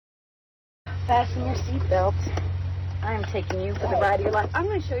Fasten your seatbelt. I am taking you for the ride of your life. I'm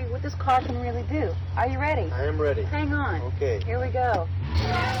going to show you what this car can really do. Are you ready? I am ready. Hang on. Okay. Here we go.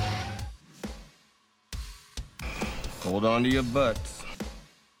 Hold on to your butts.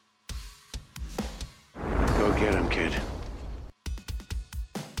 Go get him, kid.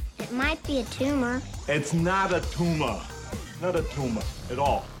 It might be a tumor. It's not a tumor. Not a tumor at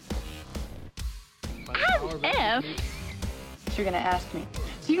all. F. What you're going to ask me.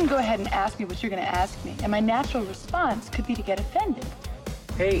 So you can go ahead and ask me what you're going to ask me. And my natural response could be to get offended.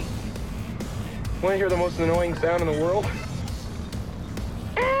 Hey, want to hear the most annoying sound in the world?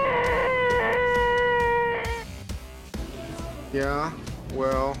 Yeah,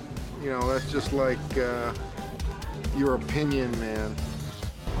 well, that's just like your opinion, man.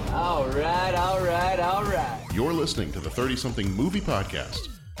 All right. You're listening to the 30-something movie podcast.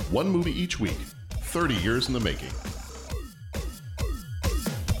 One movie each week, 30 years in the making.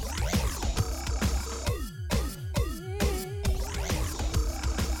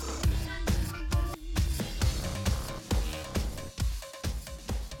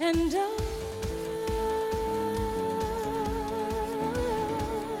 And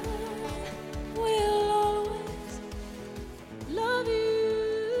will always love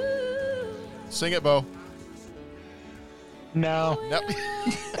you. Sing it, Bo. No. Nope.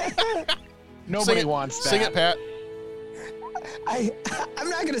 Nobody wants that. Sing it, Pat. I'm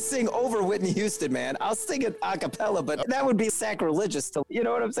not going to sing over Whitney Houston, man. I'll sing it a cappella, but that would be sacrilegious to, you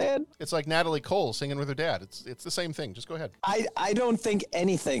know what I'm saying? It's like Natalie Cole singing with her dad. It's the same thing. Just go ahead. I don't think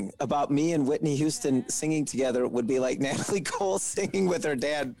anything about me and Whitney Houston singing together would be like Natalie Cole singing with her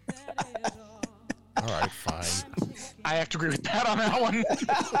dad. All right, fine. I have to agree with Pat on that one.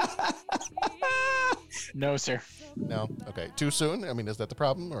 No, sir. No? Okay. Too soon? I mean, is that the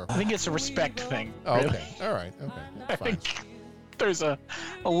problem? Or I think it's a respect thing. Oh, really. okay. All right. Okay. I Fine. think there's a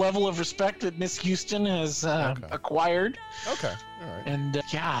level of respect that Miss Houston has acquired. Okay. All right. And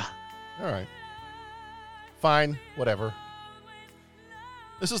yeah. All right. Fine. Whatever.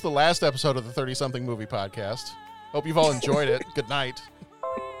 This is the last episode of the 30-something movie podcast. Hope you've all enjoyed it. Good night.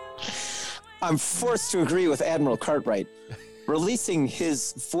 I'm forced to agree with Admiral Cartwright. Releasing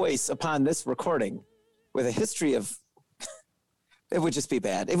his voice upon this recording with a history of... It would just be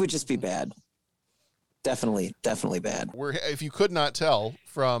bad. It would just be bad. Definitely bad. If you could not tell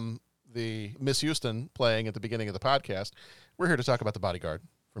from the Miss Houston playing at the beginning of the podcast, we're here to talk about The Bodyguard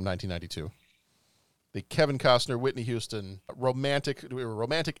from 1992. The Kevin Costner, Whitney Houston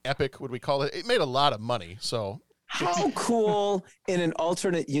romantic epic, would we call it? It made a lot of money, so... How cool in an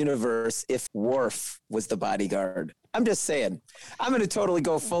alternate universe if Worf was the bodyguard? I'm just saying. I'm going to totally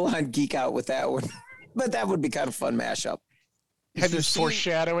go full-on geek out with that one. But that would be kind of fun mashup. Is this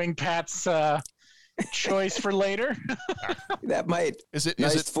foreshadowing Pat's choice for later? That might.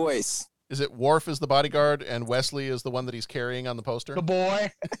 Nice voice. Is it Worf is the bodyguard and Wesley is the one that he's carrying on the poster? The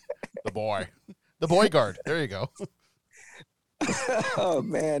boy. The boy. The boy guard. There you go. Oh,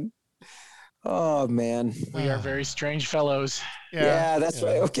 man. We are very strange fellows. Yeah, that's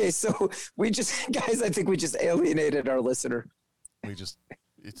right. Okay, so guys, I think we just alienated our listener.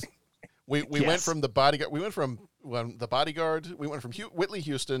 We went from the bodyguard. We went from the bodyguard. We went from Whitney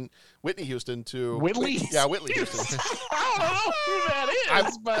Houston to Whitley. Yeah, Whitley Houston. I don't know who that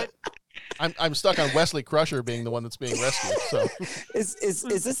is, but I'm stuck on Wesley Crusher being the one that's being rescued. So is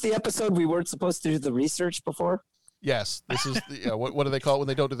this the episode we weren't supposed to do the research before? Yes, this is. What do they call it when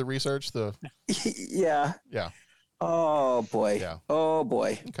they don't do the research? Yeah. Oh boy. Yeah. Oh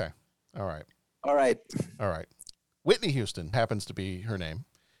boy. Okay. All right. Whitney Houston happens to be her name,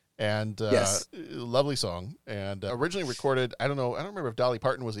 and yes. Lovely song, and originally recorded. I don't remember if Dolly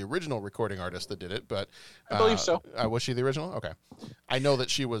Parton was the original recording artist that did it, but I believe so. Was she the original? Okay. I know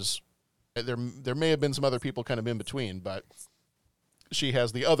that she was. There may have been some other people kind of in between, but. She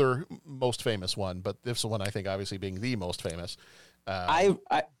has the other most famous one, but this one I think obviously being the most famous. I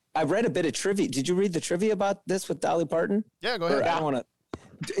read a bit of trivia. Did you read the trivia about this with Dolly Parton? Yeah, go ahead. I don't want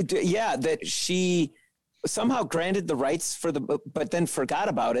to. Yeah, that she somehow granted the rights but then forgot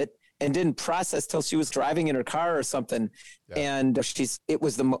about it and didn't process till she was driving in her car or something. Yeah. And it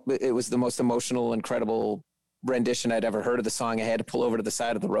was the most emotional, incredible rendition I'd ever heard of the song. I had to pull over to the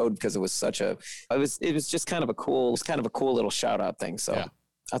side of the road because it was just kind of a cool little shout out thing. So yeah.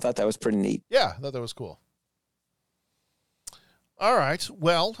 I thought that was pretty neat. Yeah, I thought that was cool. All right.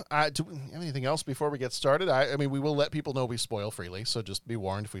 Well, do we have anything else before we get started? I mean, we will let people know we spoil freely, so just be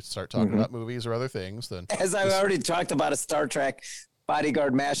warned if we start talking about movies or other things. Then, as I've already talked about a Star Trek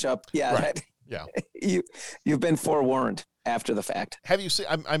bodyguard mashup, yeah, right. Yeah, you've been forewarned. after the fact. Have you seen?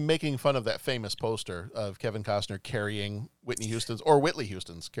 I'm making fun of that famous poster of Kevin Costner carrying Whitney Houston's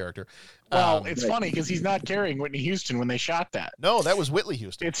character. Well, it's funny because he's not carrying Whitney Houston when they shot that. No, that was Whitley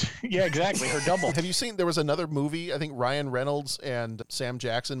Houston. Yeah, exactly. Her double. Have you seen? There was another movie. I think Ryan Reynolds and Sam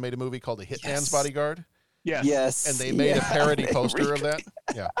Jackson made a movie called The Hitman's Bodyguard. Yes. And they made a parody poster of that.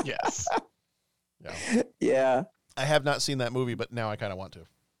 Yeah. Yes. Yeah. Yeah. I have not seen that movie, but now I kind of want to.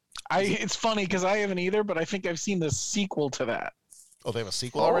 It's funny because I haven't either, but I think I've seen the sequel to that. Oh, they have a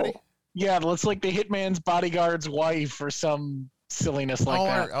sequel already? Yeah, it's like The Hitman's Bodyguard's Wife or some silliness like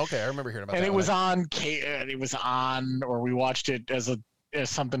that. Okay, I remember hearing about that. And it was on, or we watched it as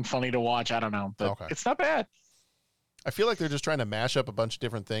something funny to watch. I don't know, but it's not bad. I feel like they're just trying to mash up a bunch of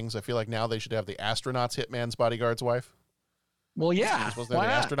different things. I feel like now they should have the Astronaut's Hitman's Bodyguard's Wife. Well, yeah. Wasn't that the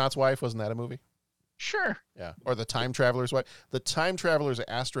Astronaut's Wife? Wasn't that a movie? Sure. Yeah. Or the Time Traveler's Wife. The Time Traveler's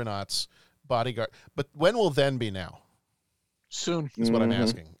Astronaut's Bodyguard. But when will then be now? Soon. Is what I'm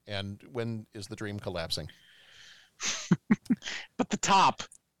asking. And when is the dream collapsing? But the top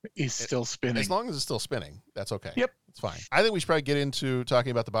is still spinning. As long as it's still spinning, that's okay. Yep. It's fine. I think we should probably get into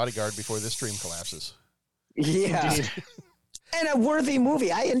talking about The Bodyguard before this dream collapses. Yeah. And a worthy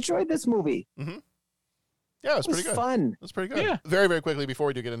movie. I enjoyed this movie. Mm-hmm. Yeah, it was pretty good. Fun. It was pretty good. Yeah. Very, very quickly, before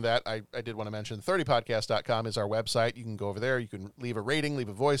we do get into that, I did want to mention 30podcast.com is our website. You can go over there. You can leave a rating, leave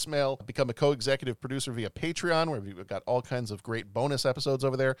a voicemail, become a co-executive producer via Patreon, where we've got all kinds of great bonus episodes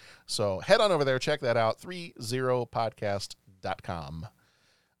over there. So head on over there. Check that out. 30podcast.com.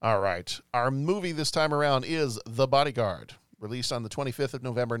 All right. Our movie this time around is The Bodyguard, released on the 25th of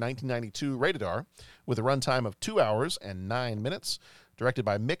November, 1992, rated R, with a runtime of 2 hours and 9 minutes. Directed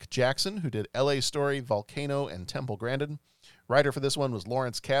by Mick Jackson, who did L.A. Story, Volcano, and Temple Grandin. Writer for this one was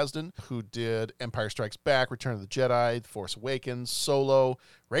Lawrence Kasdan, who did Empire Strikes Back, Return of the Jedi, The Force Awakens, Solo,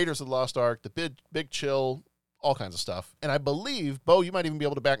 Raiders of the Lost Ark, The Big Chill, all kinds of stuff. And I believe, Bo, you might even be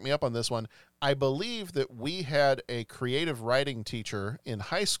able to back me up on this one, I believe that we had a creative writing teacher in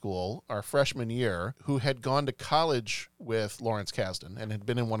high school, our freshman year, who had gone to college with Lawrence Kasdan and had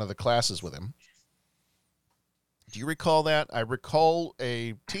been in one of the classes with him. Do you recall that? I recall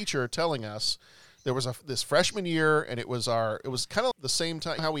a teacher telling us there was this freshman year, and it was kind of the same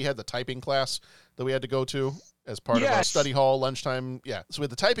time how we had the typing class that we had to go to as part of our study hall lunchtime. Yeah, so we had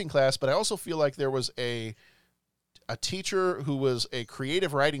the typing class, but I also feel like there was a teacher who was a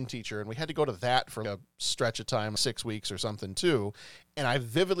creative writing teacher, and we had to go to that for a stretch of time, 6 weeks or something too. And I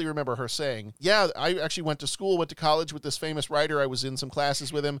vividly remember her saying, yeah, I actually went to college with this famous writer. I was in some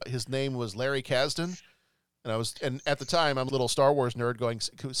classes with him. His name was Larry Kasdan. And at the time, I'm a little Star Wars nerd going,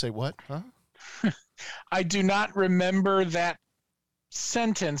 say what? Huh? I do not remember that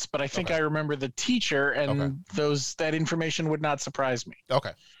sentence, but I think I remember the teacher, and that information would not surprise me. Okay.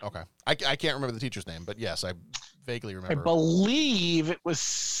 I can't remember the teacher's name, but yes, I vaguely remember. I believe it was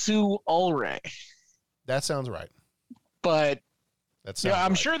Sue Ulrich. That sounds right. But I'm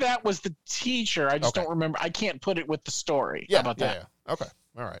right. Sure that was the teacher. I just don't remember. I can't put it with the story. Yeah, How about that? Yeah. Okay.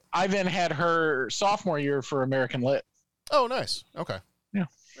 All right. I then had her sophomore year for American Lit. Oh, nice. Okay. Yeah.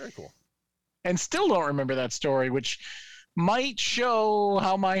 Very cool. And still don't remember that story, which might show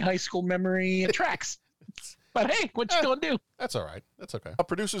how my high school memory tracks. But hey, what you gonna do? That's all right. That's okay.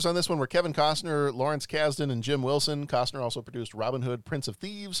 Producers on this one were Kevin Costner, Lawrence Kasdan, and Jim Wilson. Costner also produced Robin Hood, Prince of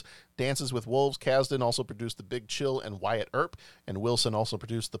Thieves, Dances with Wolves. Kasdan also produced The Big Chill and Wyatt Earp, and Wilson also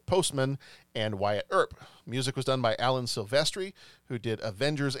produced The Postman and Wyatt Earp. Music was done by Alan Silvestri, who did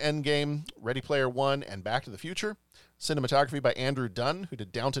Avengers Endgame, Ready Player One, and Back to the Future. Cinematography by Andrew Dunn, who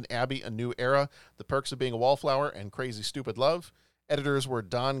did Downton Abbey, A New Era, The Perks of Being a Wallflower, and Crazy Stupid Love. Editors were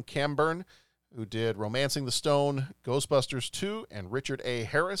Don Camburn, who did Romancing the Stone, Ghostbusters 2, and Richard A.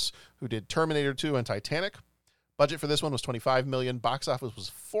 Harris, who did Terminator 2 and Titanic. Budget for this one was $25 million. Box office was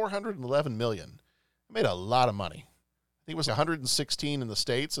 $411 million. It made a lot of money. I think it was 116 in the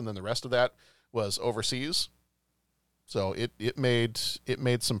States, and then the rest of that was overseas. So it made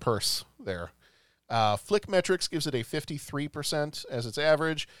some purse there. Flickmetrics gives it a 53% as its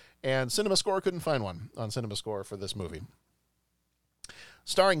average, and CinemaScore couldn't find one on CinemaScore for this movie.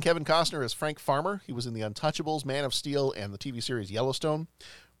 Starring Kevin Costner as Frank Farmer. He was in The Untouchables, Man of Steel, and the TV series Yellowstone.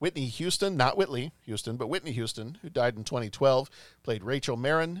 Whitney Houston, not Whitley Houston, but Whitney Houston, who died in 2012, played Rachel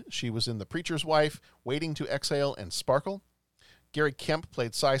Marin. She was in The Preacher's Wife, Waiting to Exhale, and Sparkle. Gary Kemp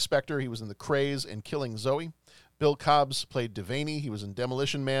played Cy Spector. He was in The Craze and Killing Zoe. Bill Cobbs played Devaney. He was in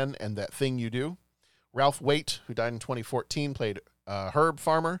Demolition Man and That Thing You Do. Ralph Waite, who died in 2014, played Herb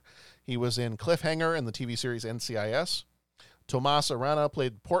Farmer. He was in Cliffhanger and the TV series NCIS. Tomas Arana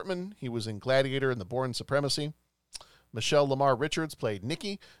played Portman. He was in Gladiator and The Bourne Supremacy. Michelle Lamar Richards played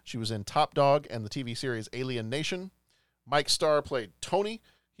Nikki. She was in Top Dog and the TV series Alien Nation. Mike Starr played Tony.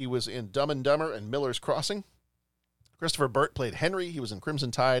 He was in Dumb and Dumber and Miller's Crossing. Christopher Burt played Henry. He was in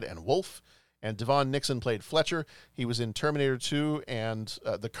Crimson Tide and Wolf. And Devon Nixon played Fletcher. He was in Terminator 2, and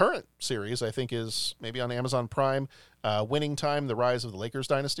the current series, I think, is maybe on Amazon Prime, Winning Time, The Rise of the Lakers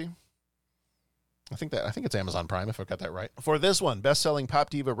Dynasty. I think it's Amazon Prime, if I've got that right. For this one, best-selling pop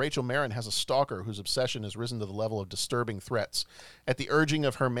diva Rachel Marin has a stalker whose obsession has risen to the level of disturbing threats. At the urging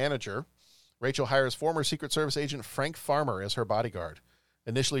of her manager, Rachel hires former Secret Service agent Frank Farmer as her bodyguard.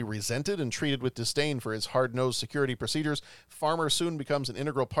 Initially resented and treated with disdain for his hard-nosed security procedures, Farmer soon becomes an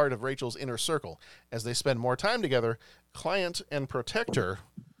integral part of Rachel's inner circle. As they spend more time together, client and protector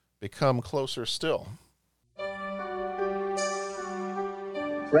become closer still.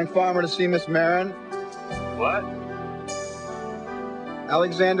 Frank Farmer to see Miss Marin. What?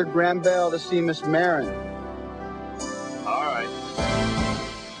 Alexander Graham Bell to see Miss Marin. All right.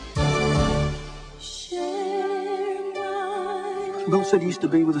 Bill said he used to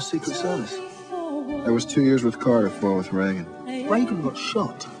be with the Secret Service. That was 2 years with Carter, 4 with Reagan. Reagan got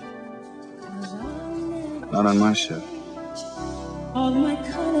shot. Not on my ship. All my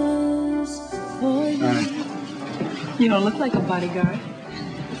colors for you. All right. You don't look like a bodyguard.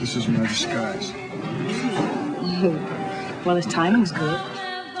 This is my disguise. Well, his timing's good.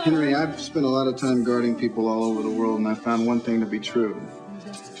 Henry, I've spent a lot of time guarding people all over the world, and I found one thing to be true.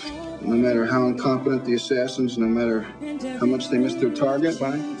 No matter how incompetent the assassins, no matter how much they miss their target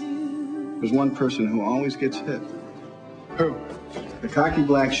by, there's one person who always gets hit. Who? The cocky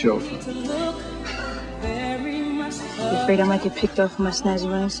black chauffeur. You afraid I might get picked off for my snazzy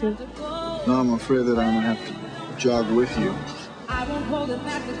running suit? No, I'm afraid that I'm gonna have to jog with you.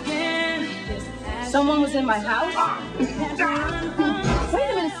 Someone was in my house? Wait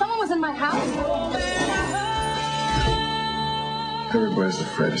a minute, someone was in my house? Everybody's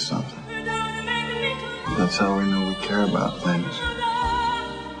afraid of something. That's how we know we care about things.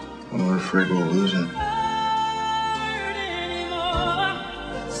 When we're afraid we'll lose it.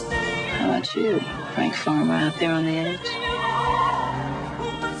 How about you, Frank Farmer, out there on the edge?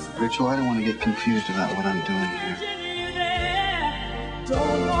 Rachel, I don't want to get confused about what I'm doing here.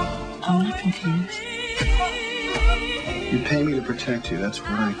 I'm not confused. You pay me to protect you. That's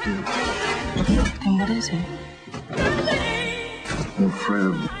what I do. Then what is it? I'm afraid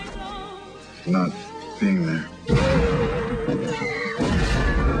of not being there.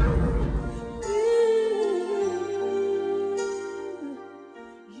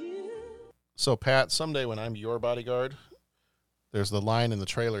 So, Pat, someday when I'm your bodyguard, there's the line in the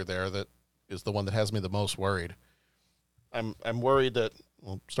trailer there that is the one that has me the most worried. I'm worried that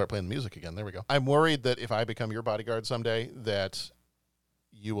we'll start playing the music again. There we go. I'm worried that if I become your bodyguard someday, that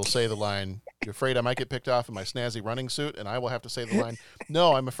you will say the line, "You're afraid I might get picked off in my snazzy running suit," and I will have to say the line,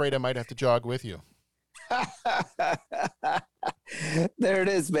 "No, I'm afraid I might have to jog with you." There it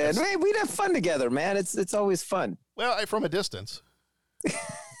is, man. Hey, we'd have fun together, man. It's always fun. Well, from a distance.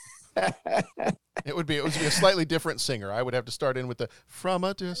 It would be a slightly different singer. I would have to start in with the "From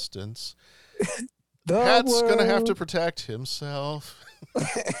a Distance." Pat's gonna have to protect himself.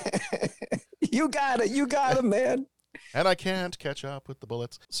 You got it, man. And I can't catch up with the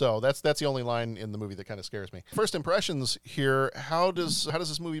bullets. So that's the only line in the movie that kind of scares me. First impressions here. How does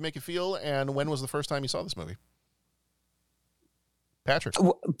this movie make you feel? And when was the first time you saw this movie? Patrick.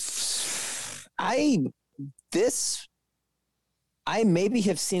 I maybe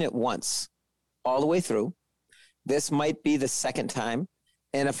have seen it once all the way through. This might be the second time.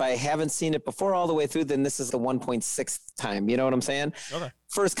 And if I haven't seen it before all the way through, then this is the 1.6th time. You know what I'm saying? Okay.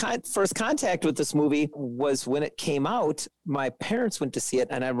 First contact with this movie was when it came out. My parents went to see it,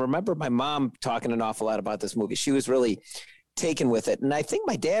 and I remember my mom talking an awful lot about this movie. She was really taken with it. And I think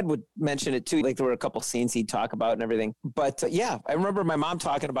my dad would mention it too. Like there were a couple scenes he'd talk about and everything. But yeah, I remember my mom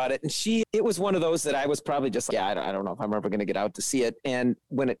talking about it, and it was one of those that I was probably just like, yeah, I don't know if I'm ever going to get out to see it. And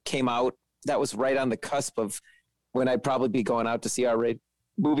when it came out, that was right on the cusp of when I'd probably be going out to see R-rated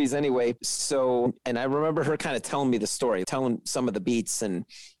movies anyway. So, and I remember her kind of telling me the story, telling some of the beats and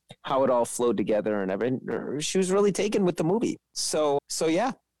how it all flowed together and everything. She was really taken with the movie. So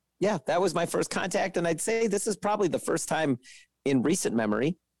yeah, that was my first contact. And I'd say this is probably the first time in recent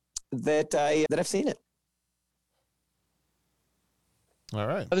memory that I've seen it. All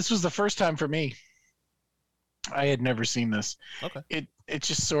right. This was the first time for me. I had never seen this. Okay. It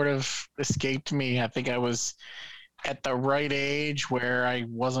just sort of escaped me. I think I was at the right age where I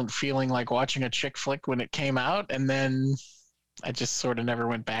wasn't feeling like watching a chick flick when it came out, and then I just sort of never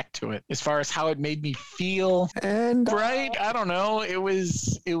went back to it. As far as how it made me feel, and right, I don't know. It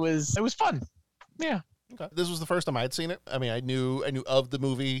was fun. Yeah. Okay. This was the first time I'd seen it. I mean, I knew of the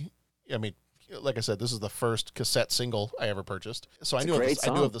movie. I mean, like I said, this is the first cassette single I ever purchased. So I knew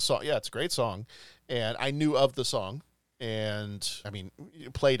of the song. Yeah, it's a great song. And I knew of the song. And, I mean,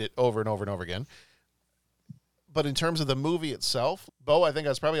 played it over and over and over again. But in terms of the movie itself, Bo, I think I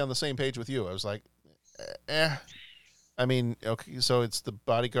was probably on the same page with you. I was like, I mean, okay, so it's the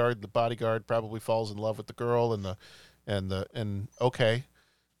bodyguard. The bodyguard probably falls in love with the girl, and okay.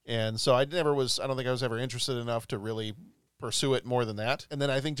 And so I don't think I was ever interested enough to really pursue it more than that. And then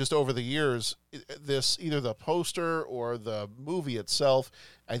I think just over the years, either the poster or the movie itself,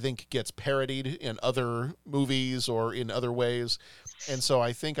 I think gets parodied in other movies or in other ways. And so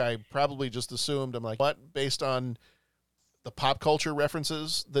I think I probably just assumed, I'm like, what, based on the pop culture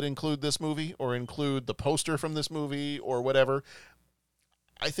references that include this movie or include the poster from this movie or whatever,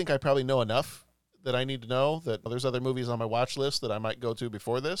 I think I probably know enough that I need to know that there's other movies on my watch list that I might go to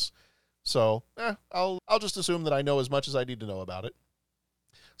before this. So I'll just assume that I know as much as I need to know about it.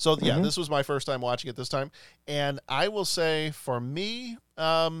 So yeah, this was my first time watching it this time. And I will say for me,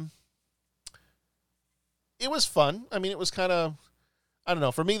 it was fun. I mean, it was kind of, I don't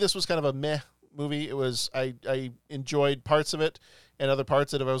know, for me, this was kind of a meh movie. It was, I enjoyed parts of it, and other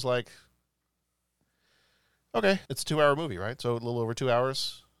parts of it I was like, okay, it's a 2-hour movie, right? So a little over 2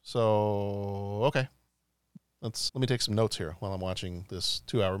 hours. So, okay. Let me take some notes here while I'm watching this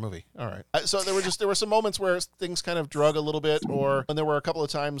 2-hour movie. All right. So there were some moments where things kind of drug a little bit, and there were a couple of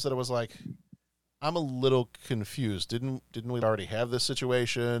times that it was like, I'm a little confused. Didn't we already have this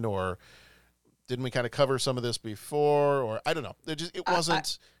situation, or didn't we kind of cover some of this before, or I don't know. It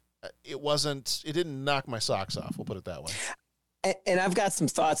didn't knock my socks off. We'll put it that way. And I've got some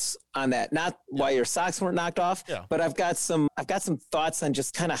thoughts on that. Not why your socks weren't knocked off, but I've got some thoughts on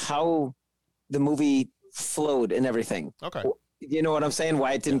just kind of how the movie flowed and everything. Okay. You know what I'm saying?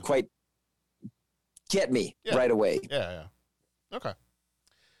 Why it didn't quite get me right away. Yeah. Okay.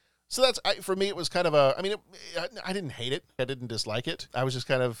 So for me, it was kind of I didn't hate it. I didn't dislike it. I was just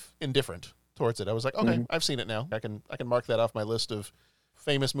kind of indifferent towards it. I was like, okay, I've seen it now. I can mark that off my list of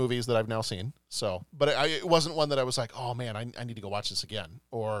famous movies that I've now seen. So, but it wasn't one that I was like, oh man, I need to go watch this again,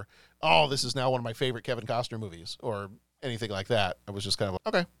 or oh, this is now one of my favorite Kevin Costner movies, or anything like that. I was just kind of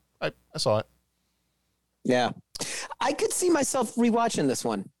like, okay, I saw it. Yeah, I could see myself rewatching this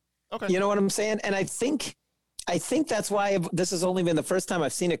one. Okay, you know what I'm saying? And I think that's why this has only been the first time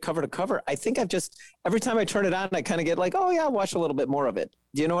I've seen it cover to cover. I think every time I turn it on, I kind of get like, oh yeah, I'll watch a little bit more of it.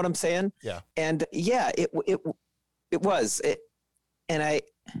 Do you know what I'm saying? Yeah. And yeah, it was. And I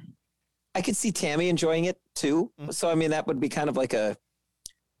could see Tammy enjoying it too. Mm-hmm. So I mean, that would be kind of like a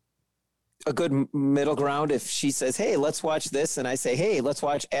good middle ground. If she says, hey, let's watch this, and I say, hey, let's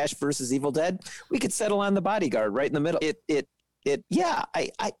watch Ash versus Evil Dead, we could settle on The Bodyguard right in the middle.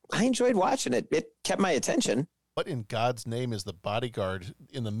 I enjoyed watching it. It kept my attention. What in God's name is The Bodyguard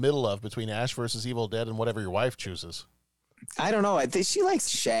in the middle of between Ash versus Evil Dead and whatever your wife chooses? I don't know. I think she likes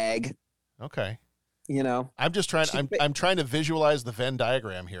shag. Okay. You know, I'm just trying. I'm trying to visualize the Venn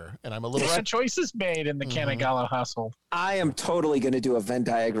diagram here, and I'm a little. There are choices made in the Canigallo household. I am totally going to do a Venn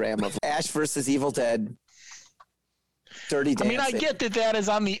diagram of Ash versus Evil Dead. Dirty Dancing. I mean, I get that is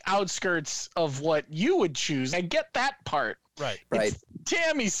on the outskirts of what you would choose. I get that part. Right. It's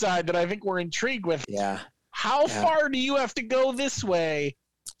Tammy's side that I think we're intrigued with. Yeah. How far do you have to go this way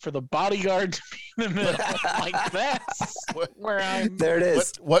for The Bodyguard to be in the middle? Like that's where I'm. There it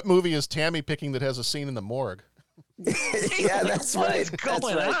is. What movie is Tammy picking that has a scene in the morgue? Yeah, that's right. What's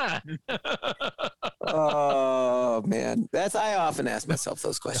going on? Oh man, I often ask myself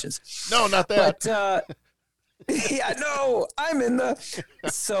those questions. No, not that. But yeah, no, I'm in the.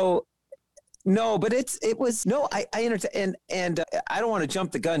 So no, but it was no. I understand, and I don't want to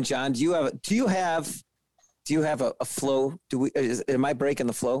jump the gun, John. Do you have a flow? Am I breaking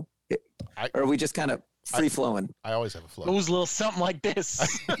the flow? Or are we just kind of free flowing? I always have a flow. It was a little something like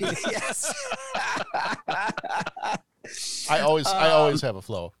this. Yes. I always have a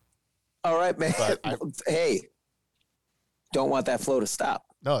flow. All right, man. Hey, don't want that flow to stop.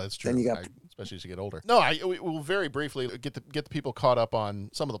 No, that's true. Then you got. Especially as you get older. No, we will very briefly get the people caught up on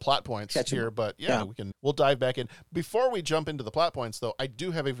some of the plot points here, but we'll dive back in. Before we jump into the plot points, though, I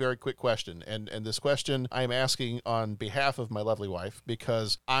do have a very quick question, and this question I'm asking on behalf of my lovely wife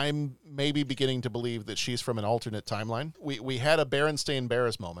because I'm maybe beginning to believe that she's from an alternate timeline. We had a Berenstain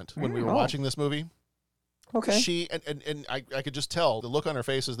Bears moment when we were watching this movie. Okay. She and I could just tell the look on her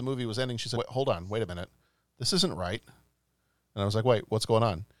face as the movie was ending. She said, hold on, wait a minute, this isn't right. And I was like, wait, what's going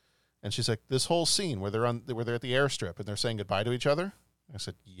on? And she's like, this whole scene where they're at the airstrip and they're saying goodbye to each other. I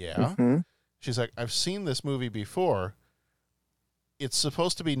said, yeah. Mm-hmm. She's like, I've seen this movie before. It's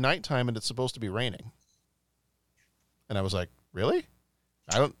supposed to be nighttime and it's supposed to be raining. And I was like, really?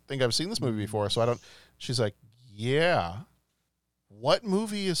 I don't think I've seen this movie before, so I don't. She's like, yeah. What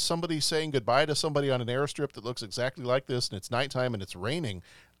movie is somebody saying goodbye to somebody on an airstrip that looks exactly like this, and it's nighttime and it's raining?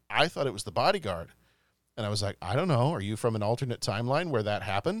 I thought it was The Bodyguard. And I was like, I don't know. Are you from an alternate timeline where that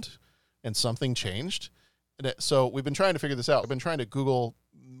happened and something changed? And so we've been trying to figure this out. I've been trying to Google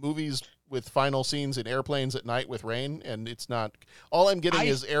movies with final scenes in airplanes at night with rain, and it's not. All I'm getting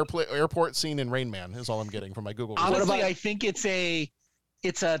is airport scene in Rain Man is all I'm getting from my Google. Honestly, I think it's a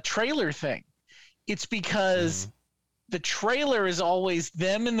trailer thing. It's because the trailer is always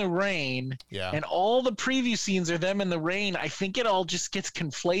them in the rain, and all the preview scenes are them in the rain. I think it all just gets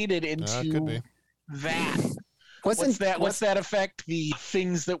conflated into that. What's that effect? The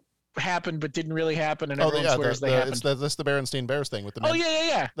things that happened but didn't really happen, and everyone swears they happened. That's the Berenstein Bears thing with the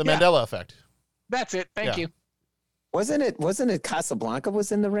the Mandela effect. That's it. Thank you. Wasn't it Casablanca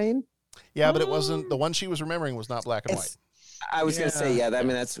was in the rain? Yeah, but it wasn't. The one she was remembering was not black and white. I was going to say,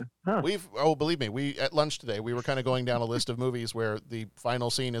 that's. Huh. Believe me, we at lunch today, we were kind of going down a list of movies where the final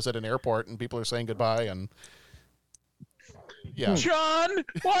scene is at an airport and people are saying goodbye, and John,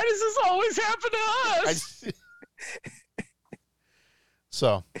 why does this always happen to us?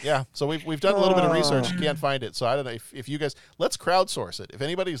 So we've done a little bit of research. Can't find it. So I don't know if you guys, let's crowdsource it. If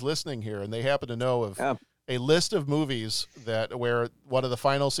anybody's listening here and they happen to know of a list of movies where one of the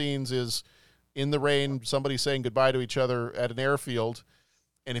final scenes is in the rain, somebody saying goodbye to each other at an airfield,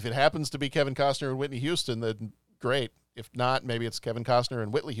 and if it happens to be Kevin Costner and Whitney Houston, then great. If not, maybe it's Kevin Costner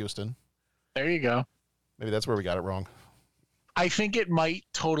and Whitley Houston. There you go. Maybe that's where we got it wrong. I think it might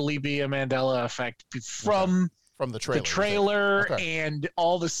totally be a Mandela effect from the trailer. The trailer and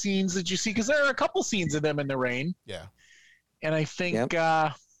all the scenes that you see, because there are a couple scenes of them in the rain. Yeah. And I think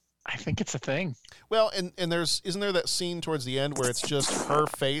it's a thing. Well, and isn't there that scene towards the end where it's just her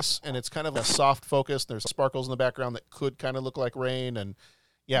face and it's kind of a soft focus? There's sparkles in the background that could kind of look like rain, and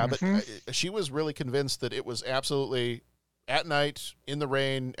but she was really convinced that it was absolutely at night in the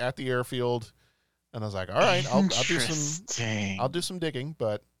rain at the airfield, and I was like, all right, I'll do some digging,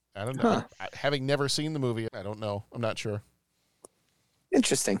 but I don't know. Having never seen the movie, I don't know. I'm not sure.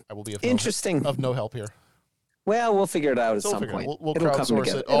 Interesting. I will be of no help here. Well, we'll figure it out at some point. We'll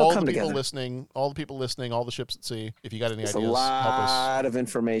crowdsource it. All the people listening, all the ships at sea. If you got any ideas, help us. A lot of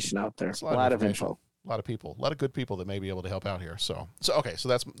information out there. A lot of info. A lot of people. A lot of good people that may be able to help out here. So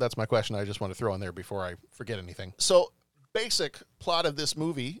that's my question. I just want to throw in there before I forget anything. So basic plot of this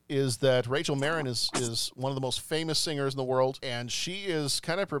movie is that Rachel Marron is one of the most famous singers in the world, and she is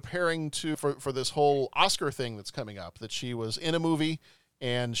kind of preparing for this whole Oscar thing that's coming up. That she was in a movie,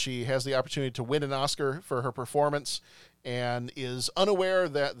 and she has the opportunity to win an Oscar for her performance, and is unaware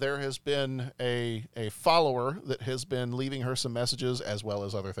that there has been a follower that has been leaving her some messages as well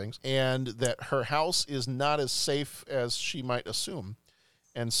as other things, and that her house is not as safe as she might assume.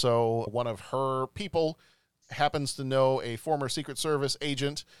 And so one of her people happens to know a former Secret Service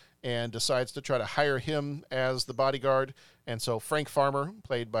agent and decides to try to hire him as the bodyguard. And so Frank Farmer,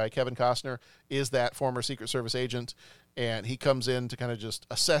 played by Kevin Costner, is that former Secret Service agent. And he comes in to kind of just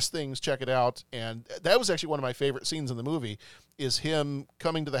assess things, check it out. And that was actually one of my favorite scenes in the movie, is him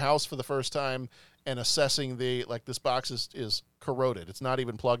coming to the house for the first time and assessing this box is corroded. It's not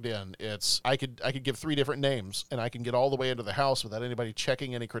even plugged in. I could give 3 different names, and I can get all the way into the house without anybody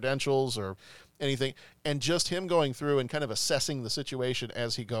checking any credentials or anything. And just him going through and kind of assessing the situation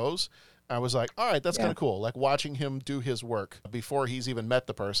as he goes, I was like, all right, that's kind of cool. Like watching him do his work before he's even met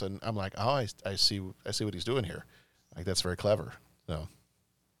the person. I'm like, oh, I see what he's doing here. Like, that's very clever. So,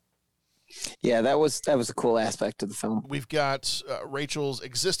 yeah, that was a cool aspect of the film. We've got Rachel's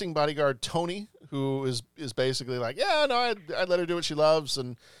existing bodyguard, Tony, who is basically like, yeah, no, I'd let her do what she loves,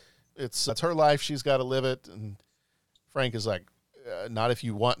 and it's her life. She's got to live it. And Frank is like, not if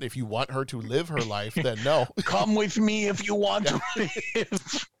you want her to live her life, then no. Come with me if you want to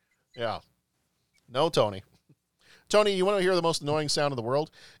live. Yeah. No, Tony. Tony, you want to hear the most annoying sound in the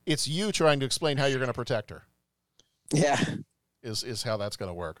world? It's you trying to explain how you're going to protect her. Yeah. Is how that's going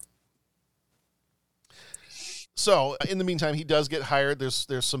to work. So, in the meantime, he does get hired.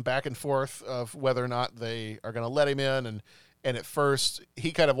 There's some back and forth of whether or not they are going to let him in. And at first,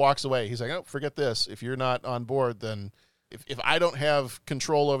 he kind of walks away. He's like, oh, forget this. If you're not on board, then if I don't have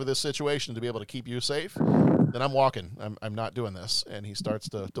control over this situation to be able to keep you safe, then I'm walking. I'm not doing this. And he starts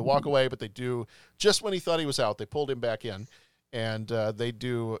to walk away, but they do, just when he thought he was out, they pulled him back in. And they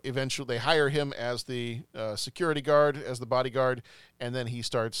hire him as the security guard, as the bodyguard, and then he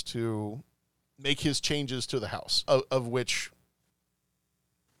starts to make his changes to the house, of which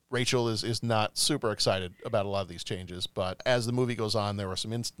Rachel is not super excited about a lot of these changes. But as the movie goes on, there were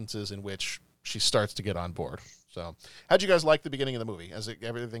some instances in which she starts to get on board. So how'd you guys like the beginning of the movie? As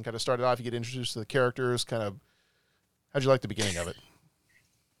everything kind of started off, you get introduced to the characters, how'd you like the beginning of it?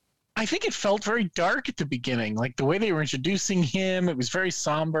 I think it felt very dark at the beginning. Like the way they were introducing him, it was very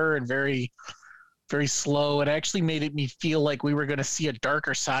somber and very, very slow. It actually made me feel like we were going to see a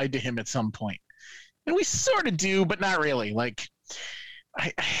darker side to him at some point. And we sort of do, but not really. Like,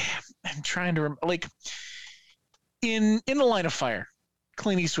 I'm trying to remember, like in The Line of Fire,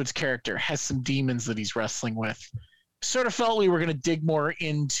 Clint Eastwood's character has some demons that he's wrestling with. Sort of felt we were going to dig more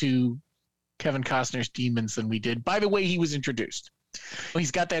into Kevin Costner's demons than we did by the way he was introduced.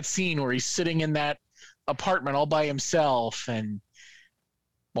 He's got that scene where he's sitting in that apartment all by himself, and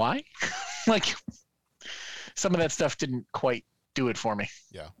why? Like, some of that stuff didn't quite do it for me.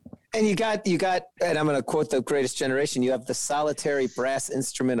 Yeah. And you got, and I'm going to quote The Greatest Generation, you have the solitary brass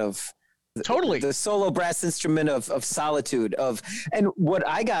instrument of totally the solo brass instrument of solitude and what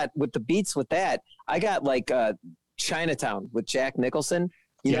I got with the beats with that, I got like Chinatown with Jack Nicholson.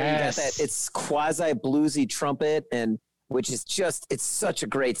 You know, you got that, it's quasi bluesy trumpet, and which is just, it's such a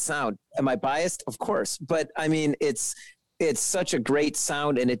great sound. Am I biased? Of course. But I mean, it's such a great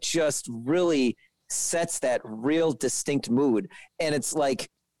sound, and it just really sets that real distinct mood. And it's like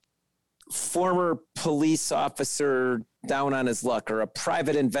former police officer down on his luck, or a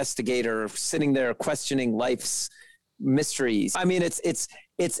private investigator sitting there questioning life's mysteries. I mean,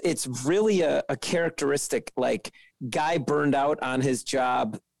 it's really a characteristic, like, guy burned out on his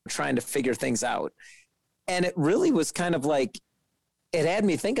job trying to figure things out. And it really was kind of like, it had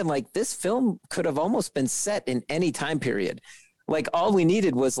me thinking, like, this film could have almost been set in any time period. Like, all we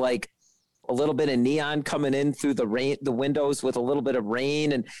needed was like a little bit of neon coming in through the windows with a little bit of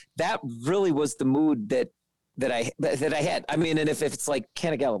rain. And that really was the mood that I had. I mean, and if it's like,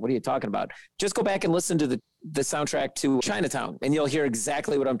 Canagella, what are you talking about? Just go back and listen to the soundtrack to Chinatown, and you'll hear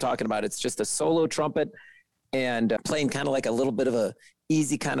exactly what I'm talking about. It's just a solo trumpet and playing kind of like a little bit of a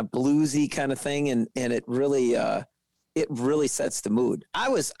easy kind of bluesy kind of thing. And it really sets the mood. I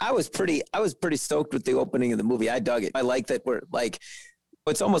was pretty stoked with the opening of the movie. I dug it. I like that we're like,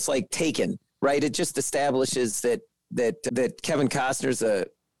 it's almost like Taken, right? It just establishes that Kevin Costner's a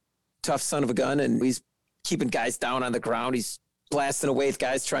tough son of a gun, and he's keeping guys down on the ground. He's blasting away with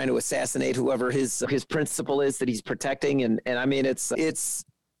guys trying to assassinate whoever his principal is that he's protecting. And I mean, I thought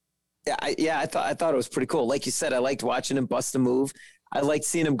it was pretty cool. Like you said, I liked watching him bust a move. I liked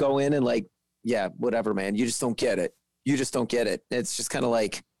seeing him go in and like, yeah, whatever, man. You just don't get it. It's just kind of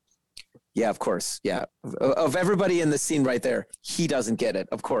like, yeah, of course. Yeah. Of everybody in the scene right there, he doesn't get it,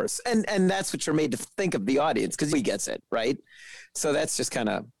 of course. And that's what you're made to think of the audience, because he gets it, right? So that's kind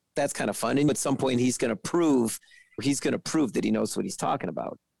of fun. And at some point he's going to prove that he knows what he's talking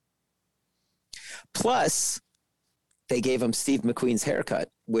about. Plus, they gave him Steve McQueen's haircut,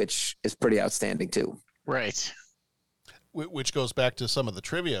 which is pretty outstanding too. Right. Which goes back to some of the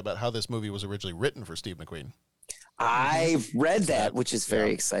trivia about how this movie was originally written for Steve McQueen. I read that, which is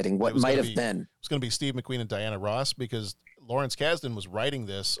very exciting. What might have been? It was going to be Steve McQueen and Diana Ross, because Lawrence Kasdan was writing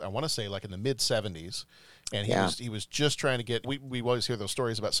this, I want to say, like in the mid-'70s. And he was just trying to get, we always hear those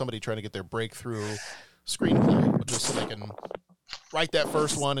stories about somebody trying to get their breakthrough screenplay, just so they can write that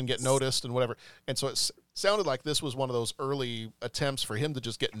first one and get noticed and whatever. And so it sounded like this was one of those early attempts for him to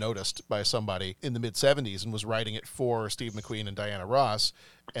just get noticed by somebody in the mid-'70s, and was writing it for Steve McQueen and Diana Ross.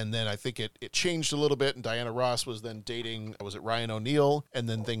 And then I think it changed a little bit, and Diana Ross was then dating, was it Ryan O'Neal? And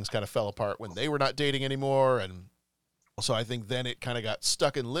then things kind of fell apart when they were not dating anymore. And so I think then it kind of got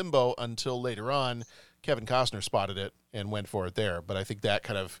stuck in limbo until later on Kevin Costner spotted it and went for it there. But I think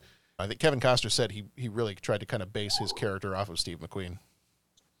I think Kevin Costner said he really tried to kind of base his character off of Steve McQueen.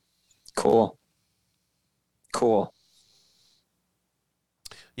 Cool.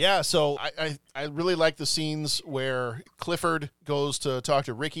 Yeah, so I really like the scenes where Clifford goes to talk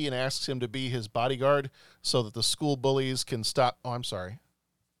to Ricky and asks him to be his bodyguard so that the school bullies can stop. Oh, I'm sorry.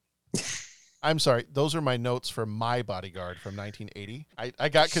 Those are my notes for My Bodyguard from 1980. I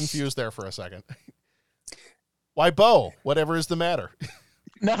got confused there for a second. Why, Bo? Whatever is the matter?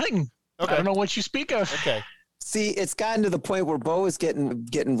 Nothing. Okay. I don't know what you speak of. Okay. See, it's gotten to the point where Bo is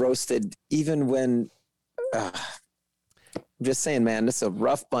getting roasted, even when. I'm just saying, man, this is a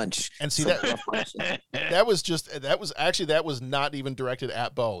rough bunch. And see that was not even directed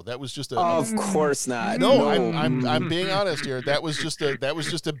at Bo. That was just of course not. No, I'm being honest here. That was just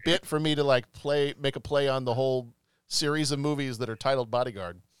a bit for me to like make a play on the whole series of movies that are titled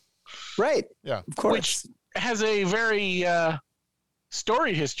Bodyguard. Right. Yeah. Of course. Which has a very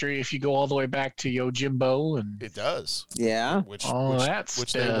story history if you go all the way back to Yojimbo, and it does. Yeah. Which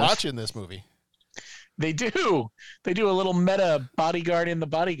they watch in this movie. They do a little meta bodyguard in the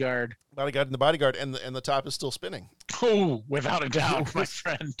bodyguard. Bodyguard in the bodyguard, and the top is still spinning. Oh, without a doubt, my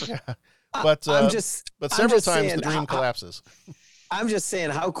friend. Yeah. But several times the dream collapses. I'm just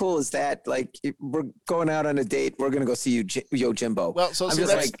saying, how cool is that? Like, we're going out on a date. We're going to go see Yojimbo. Well, so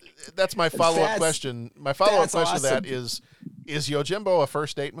that's my follow-up question. My follow-up question to that is Yojimbo a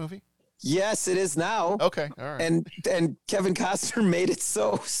first date movie? Yes, it is now. Okay, all right. And Kevin Costner made it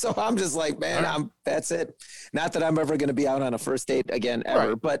so I'm just like, man, right. That's it. Not that I'm ever going to be out on a first date again ever,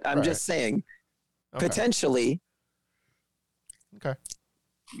 right. But I'm just saying, potentially. Okay.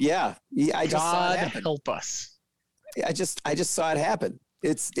 Yeah, I just saw it happen. God help us. I just saw it happen.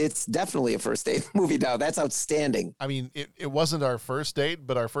 It's definitely a first date movie now. That's outstanding. I mean, it wasn't our first date,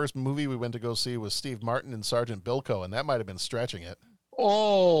 but our first movie we went to go see was Steve Martin and Sergeant Bilko, and that might have been stretching it.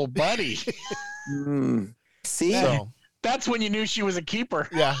 Oh, buddy. See? That's when you knew she was a keeper.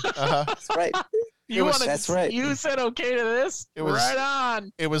 Yeah. Uh-huh. That's right. That's right. You said okay to this? Right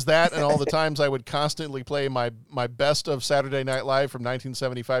on. It was that and all the times I would constantly play my best of Saturday Night Live from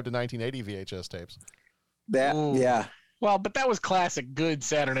 1975 to 1980 VHS tapes. Yeah. Well, but that was classic good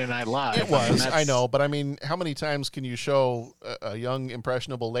Saturday Night Live. It was, I know, but I mean, how many times can you show a young,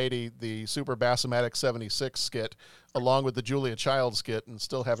 impressionable lady the Super Bassomatic 76 skit along with the Julia Child skit and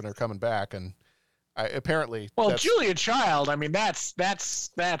still having her coming back? And apparently... Well, Julia Child, I mean, that's I mean,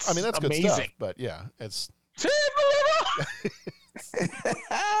 that's amazing. Good stuff, but yeah, it's...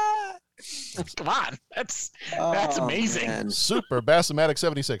 Come on, that's amazing. Man. Super Bassomatic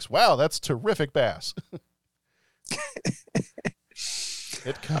 76. Wow, that's terrific bass.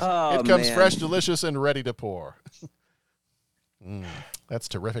 It comes fresh, delicious, and ready to pour. That's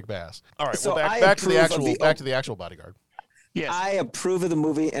terrific bass. All right, so back to the actual Bodyguard. Yes, I approve of the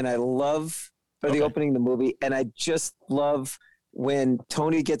movie, and I love the opening of the movie, and I just love when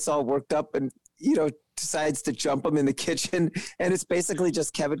Tony gets all worked up and decides to jump him in the kitchen, and it's basically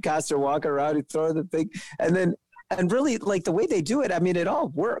just Kevin Costner walking around and throwing the thing, and really, like, the way they do it, I mean, it all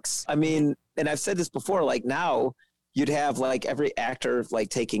works. I mean, and I've said this before, like, now you'd have like every actor like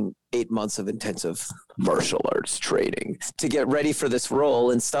taking 8 months of intensive martial arts training to get ready for this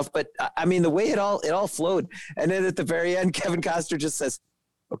role and stuff. But I mean, the way it all flowed. And then at the very end, Kevin Costner just says,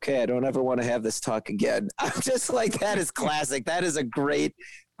 okay, I don't ever want to have this talk again. I'm just like, that is classic. That is a great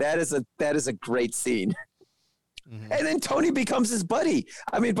scene. Mm-hmm. And then Tony becomes his buddy.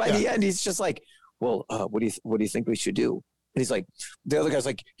 I mean, by the end, he's just like, well, what do you think we should do? And he's like, the other guy's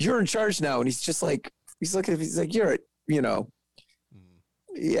like, you're in charge now. And he's just like, he's like, you're,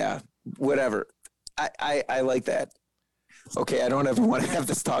 yeah, whatever. I like that. Okay, I don't ever want to have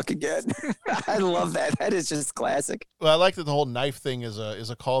this talk again. I love that. That is just classic. Well, I like that the whole knife thing is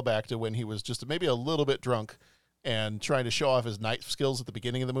a callback to when he was just maybe a little bit drunk and trying to show off his knife skills at the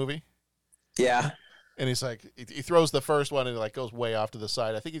beginning of the movie. Yeah. And he's like, he throws the first one and it like goes way off to the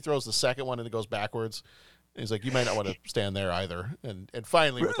side. I think he throws the second one and it goes backwards. And he's like, you might not want to stand there either. And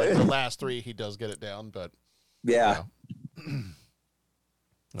finally, with like the last three, he does get it down. But yeah.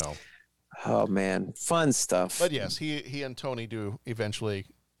 No. Oh man, fun stuff. But yes, he and Tony do eventually,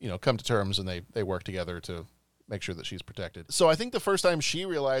 come to terms, and they work together to make sure that she's protected. So I think the first time she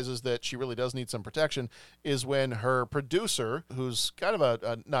realizes that she really does need some protection is when her producer, who's kind of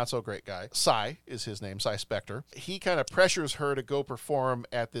a not so great guy, Cy is his name, Cy Spector, he kind of pressures her to go perform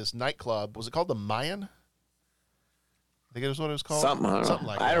at this nightclub. Was it called the Mayan? I think it was what it was called. Something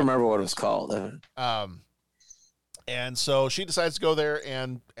like that. I don't remember what it was called. And so she decides to go there,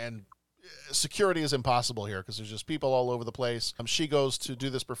 and security is impossible here because there's just people all over the place. She goes to do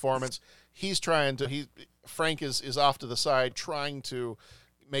this performance. Frank is off to the side trying to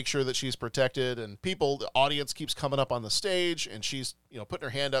make sure that she's protected, and the audience keeps coming up on the stage, and she's putting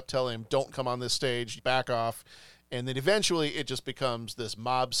her hand up telling him, don't come on this stage, back off. And then eventually it just becomes this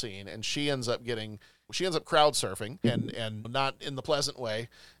mob scene, and she ends up crowd surfing, and not in the pleasant way.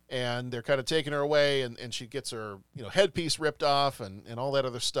 And they're kind of taking her away, and she gets her headpiece ripped off and all that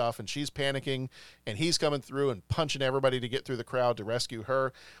other stuff, and she's panicking, and he's coming through and punching everybody to get through the crowd to rescue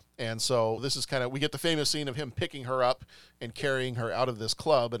her. And so this is we get the famous scene of him picking her up and carrying her out of this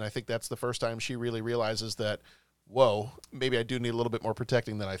club, and I think that's the first time she really realizes that, whoa, maybe I do need a little bit more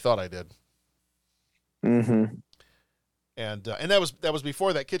protecting than I thought I did. Mm-hmm. And that was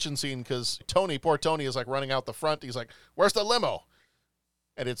before that kitchen scene, because poor Tony is like running out the front. He's like, where's the limo?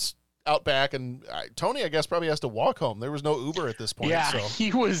 And it's out back, and Tony, I guess, probably has to walk home. There was no Uber at this point. Yeah, so.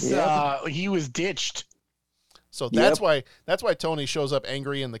 he was ditched. So that's why Tony shows up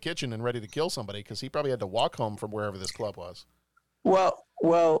angry in the kitchen and ready to kill somebody, because he probably had to walk home from wherever this club was.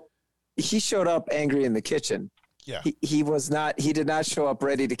 Well, he showed up angry in the kitchen. Yeah. He did not show up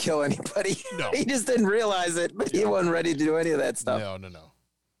ready to kill anybody. No. He just didn't realize it, but he wasn't ready to do any of that stuff. No.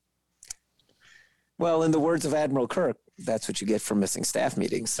 Well, in the words of Admiral Kirk, that's what you get from missing staff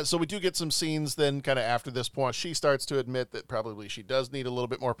meetings. So we do get some scenes then kind of after this point. She starts to admit that probably she does need a little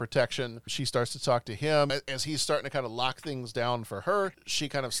bit more protection. She starts to talk to him. As he's starting to kind of lock things down for her, she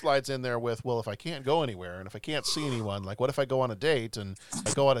kind of slides in there with, well, if I can't go anywhere and if I can't see anyone, like what if I go on a date and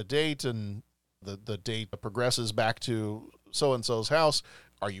I go on a date and the date progresses back to so-and-so's house.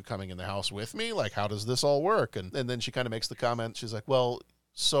 Are you coming in the house with me? Like, how does this all work? And then she kind of makes the comment. She's like, well,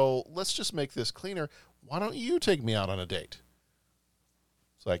 so let's just make this cleaner. Why don't you take me out on a date?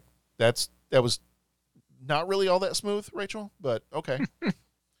 It's like, that was not really all that smooth, Rachel, but okay.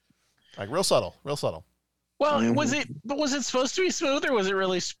 Like real subtle. Well, was it supposed to be smooth, or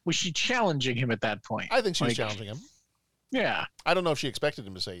was she challenging him at that point? I think she was challenging him. Yeah. I don't know if she expected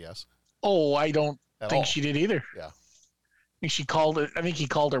him to say yes. Oh, I don't think she did either. Yeah. I think he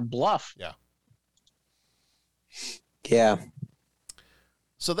called her bluff. Yeah. Yeah.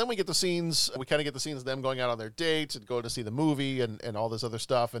 So then we get the scenes of them going out on their dates and going to see the movie and all this other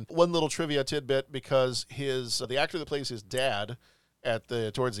stuff. And one little trivia tidbit, because the actor that plays his dad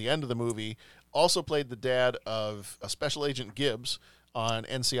towards the end of the movie also played the dad of Special Agent Gibbs on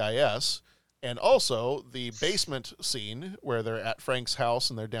NCIS. And also the basement scene where they're at Frank's house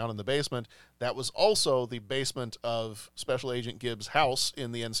and they're down in the basement, that was also the basement of Special Agent Gibbs' house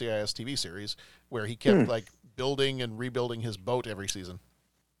in the NCIS TV series, where he kept building and rebuilding his boat every season.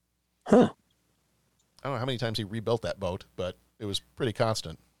 Huh. I don't know how many times he rebuilt that boat, but it was pretty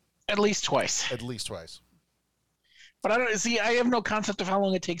constant. At least twice. But I have no concept of how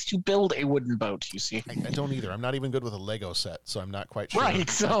long it takes to build a wooden boat, you see. I don't either. I'm not even good with a Lego set, so I'm not quite sure. Right,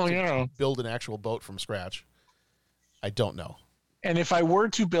 so, build an actual boat from scratch. I don't know. And if I were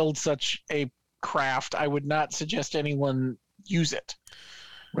to build such a craft, I would not suggest anyone use it.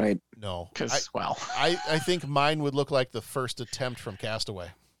 Right. No. Because, I think mine would look like the first attempt from Castaway.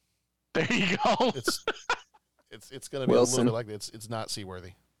 There you go. It's going to be Wilson. a little bit like it's not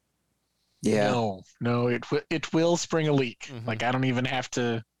seaworthy. Yeah. No, it will spring a leak. Mm-hmm. Like, I don't even have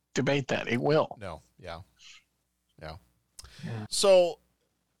to debate that. It will. No. Yeah. So,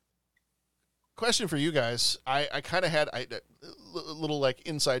 question for you guys. I kind of had a little like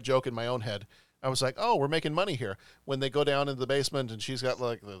inside joke in my own head. I was like, oh, we're making money here. When they go down into the basement and she's got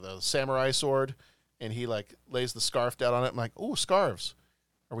like the samurai sword and he like lays the scarf down on it. I'm like, ooh, scarves.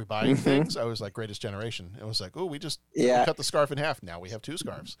 Are we buying things? I was like Greatest Generation. It was like, oh, we cut the scarf in half. Now we have 2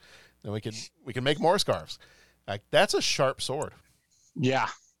 scarves. Then we can make more scarves. Like, that's a sharp sword. Yeah.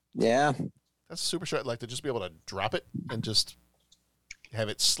 Yeah. That's super sharp. Like, to just be able to drop it and just have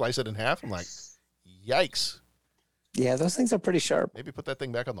it slice it in half. I'm like, yikes. Yeah, those things are pretty sharp. Maybe put that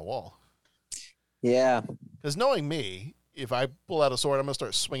thing back on the wall. Yeah. Because knowing me, if I pull out a sword, I'm going to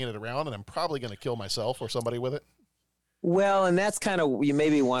start swinging it around, and I'm probably going to kill myself or somebody with it. Well, and that's kind of, you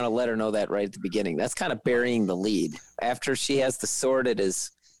maybe want to let her know that right at the beginning. That's kind of burying the lead. After she has the sword at his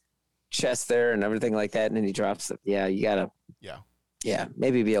chest there and everything like that, and then he drops it. Yeah, you got to. Yeah,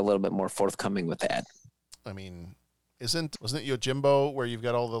 maybe be a little bit more forthcoming with that. I mean, wasn't it Yojimbo where you've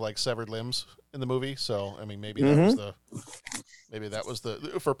got all the like severed limbs in the movie? So, I mean, maybe that was the,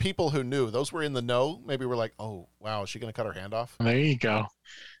 for people who knew, those were in the know, maybe we're like, oh, wow, is she going to cut her hand off? There you go.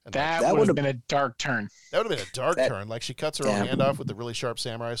 And that would have been a dark turn. That would have been a dark turn. Like, she cuts her own hand off with the really sharp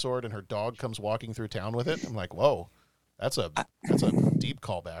samurai sword, and her dog comes walking through town with it. I'm like, whoa, that's a deep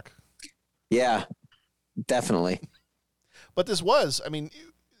callback. Yeah, definitely. But this was, I mean,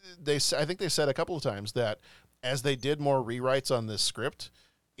 I think they said a couple of times that as they did more rewrites on this script,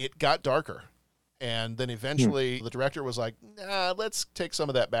 it got darker. And then eventually the director was like, nah, let's take some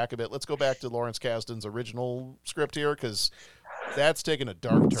of that back a bit. Let's go back to Lawrence Kasdan's original script here, because that's taken a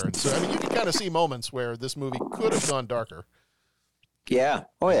dark turn. So, I mean, you can kind of see moments where this movie could have gone darker. Yeah.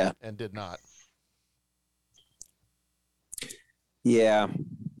 Oh, yeah. And did not. Yeah.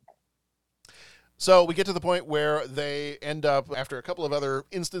 So we get to the point where they end up, after a couple of other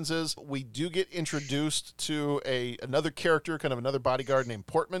instances, we do get introduced to another character, kind of another bodyguard named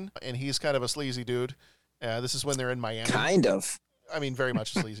Portman, and he's kind of a sleazy dude. This is when they're in Miami. Kind of. I mean, very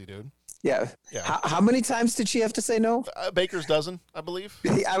much a sleazy dude. Yeah. How many times did she have to say no? Baker's dozen, I believe.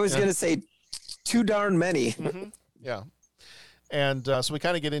 I was going to say too darn many. Mm-hmm. Yeah. And so we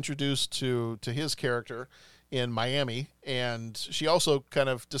kind of get introduced to his character in Miami, and she also kind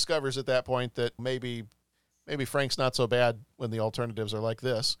of discovers at that point that maybe Frank's not so bad when the alternatives are like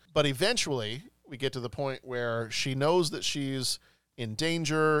this. But eventually we get to the point where she knows that she's in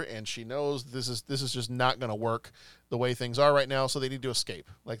danger, and she knows this is just not going to work the way things are right now, so they need to escape.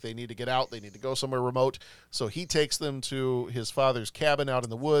 Like, they need to get out, they need to go somewhere remote. So he takes them to his father's cabin out in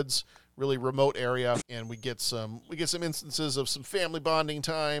the woods, really remote area, and we get some instances of some family bonding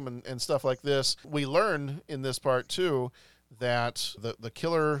time and stuff like this. We learn in this part too that the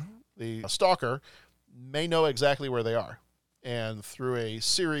killer, the stalker, may know exactly where they are. And through a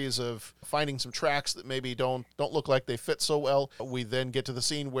series of finding some tracks that maybe don't look like they fit so well, we then get to the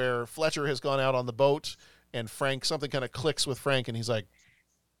scene where Fletcher has gone out on the boat, and Frank, something kind of clicks with Frank, and he's like,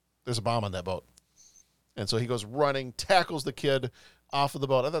 there's a bomb on that boat. And so he goes running, tackles the kid off of the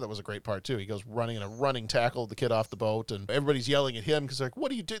boat. I thought that was a great part, too. He goes running in a running tackle the kid off the boat, and everybody's yelling at him because they're like,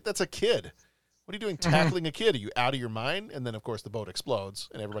 what do you do? That's a kid. What are you doing tackling a kid? Are you out of your mind? And then, of course, the boat explodes,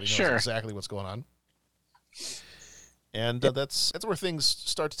 and everybody knows exactly what's going on. And that's where things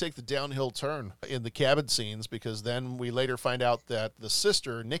start to take the downhill turn in the cabin scenes, because then we later find out that the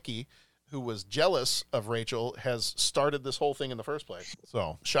sister, Nikki, who was jealous of Rachel, has started this whole thing in the first place.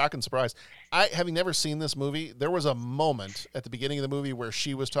 So, shock and surprise. Having never seen this movie, there was a moment at the beginning of the movie where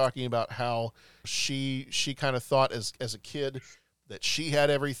she was talking about how she kind of thought as a kid that she had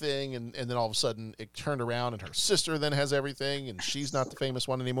everything, and then all of a sudden it turned around and her sister then has everything, and she's not the famous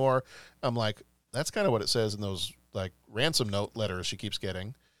one anymore. I'm like, that's kind of what it says in those like ransom note letters she keeps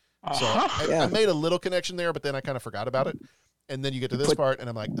getting. So I made a little connection there, but then I kind of forgot about it. And then you get to this part, and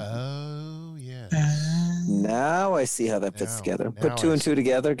I'm like, oh, yeah. Now I see how that fits together. Put 2 and 2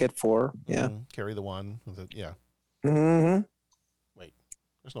 together, get 4. Yeah. Carry the 1. Yeah. Mm-hmm. Wait,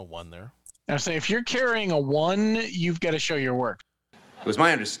 there's no 1 there. I say, if you're carrying a 1, you've got to show your work. It was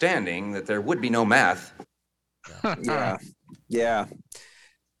my understanding that there would be no math. Yeah.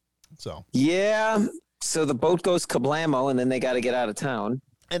 So. Yeah. So the boat goes kablamo, and then they got to get out of town.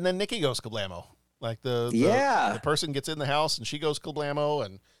 And then Nikki goes kablamo. Like the person gets in the house and she goes kablamo,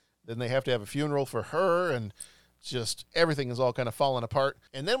 and then they have to have a funeral for her, and just everything is all kind of falling apart.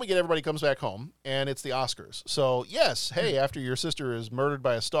 And then we get everybody comes back home, and it's the Oscars. So yes, hey, after your sister is murdered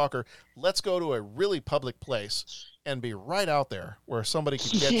by a stalker, let's go to a really public place and be right out there where somebody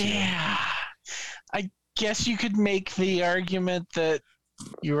can get you. Yeah, I guess you could make the argument that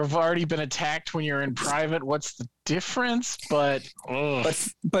you have already been attacked when you're in private. What's the difference? But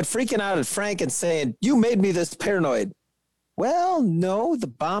freaking out at Frank and saying, you made me this paranoid. Well, no, the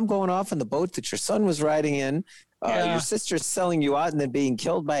bomb going off in the boat that your son was riding in, your sister's selling you out and then being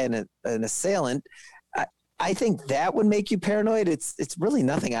killed by an assailant. I think that would make you paranoid. It's really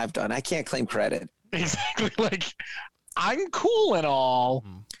nothing I've done. I can't claim credit. Exactly. Like, I'm cool and all,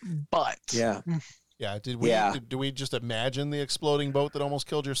 but yeah. Yeah, did we just imagine the exploding boat that almost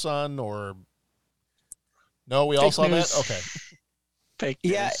killed your son, or no? We all saw that. Okay. Fake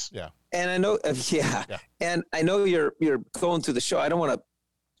news. Yeah. And I know, and I know you're going through the show. I don't want to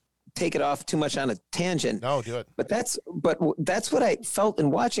take it off too much on a tangent. No, do it. But that's what I felt in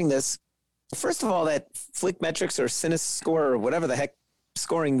watching this. First of all, that Flickmetrics or CineScore or whatever the heck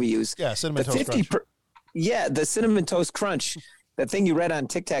scoring we use. Yeah, Cinnamon Toast Crunch. The Cinnamon Toast Crunch. That thing you read on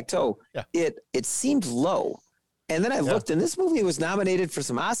Tic-Tac-Toe, it seemed low. And then I looked, and this movie was nominated for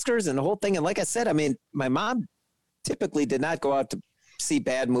some Oscars and the whole thing. And like I said, I mean, my mom typically did not go out to see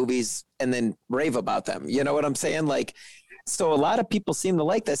bad movies and then rave about them. You know what I'm saying? Like, so a lot of people seem to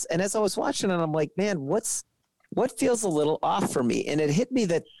like this. And as I was watching it, I'm like, man, what feels a little off for me? And it hit me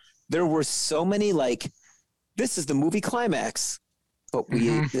that there were so many, like, this is the movie climax, but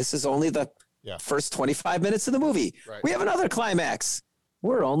this is only the first 25 minutes of the movie. Right. We have another climax.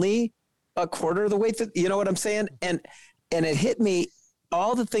 We're only a quarter of the way through. You know what I'm saying? And it hit me,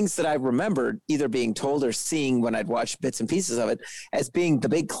 all the things that I remembered either being told or seeing when I'd watched bits and pieces of it as being the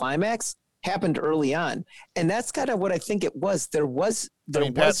big climax happened early on. And that's kind of what I think it was.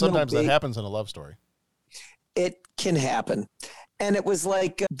 Pat, sometimes that happens in a love story. It can happen. And it was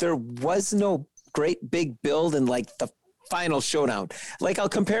like, there was no great big build in like the final showdown. Like, I'll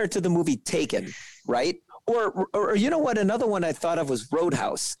compare it to the movie Taken, right? Or you know what? Another one I thought of was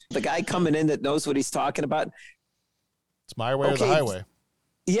Roadhouse. The guy coming in that knows what he's talking about. It's my way or the highway.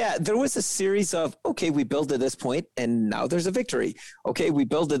 Yeah, there was a series of, okay, we build to this point and now there's a victory. Okay, we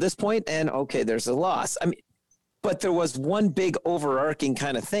build to this point and okay, there's a loss. I mean, but there was one big overarching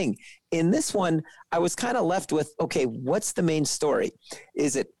kind of thing. In this one, I was kind of left with, okay, what's the main story?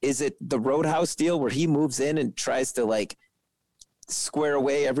 Is it the Roadhouse deal where he moves in and tries to like square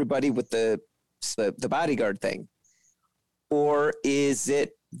away everybody with the bodyguard thing? Or is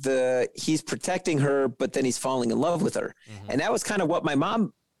it he's protecting her, but then he's falling in love with her? Mm-hmm. And that was kind of what my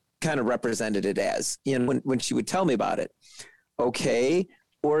mom kind of represented it as, you know, when she would tell me about it. Okay.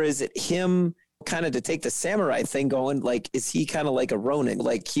 Or is it him kind of to take the samurai thing going, like, is he kind of like a Ronin?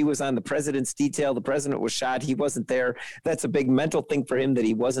 Like, he was on the president's detail. The president was shot. He wasn't there. That's a big mental thing for him that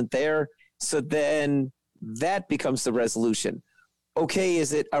he wasn't there. So then that becomes the resolution. Okay,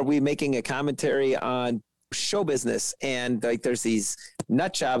 are we making a commentary on show business? And like, there's these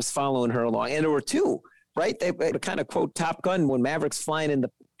nut jobs following her along. And there were two, right? They kind of quote Top Gun when Maverick's flying in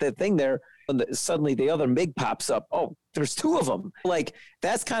the thing there. And suddenly the other MiG pops up. Oh, there's two of them. Like,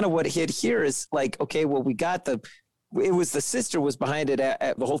 that's kind of what hit here is like, okay, well, we got it was the sister was behind it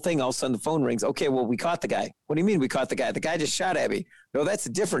at the whole thing. All of a sudden the phone rings. Okay, well, we caught the guy. What do you mean we caught the guy? The guy just shot at me. No, that's a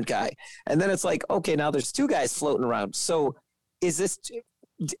different guy. And then it's like, okay, now there's two guys floating around. So is this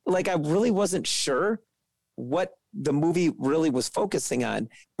like, I really wasn't sure what the movie really was focusing on.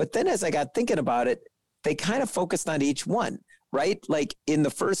 But then as I got thinking about it, they kind of focused on each one. Right? Like in the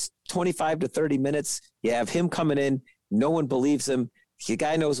first 25 to 30 minutes, you have him coming in. No one believes him. The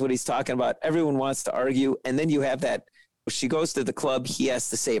guy knows what he's talking about. Everyone wants to argue. And then you have that. She goes to the club. He has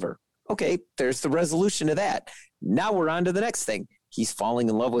to save her. Okay, there's the resolution of that. Now we're on to the next thing. He's falling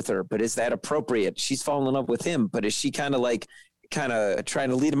in love with her. But is that appropriate? She's falling in love with him. But is she kind of trying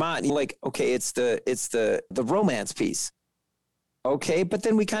to lead him on? Like, okay, it's the romance piece. Okay, but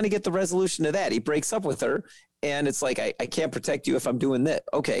then we kind of get the resolution of that. He breaks up with her. And it's like, I can't protect you if I'm doing that.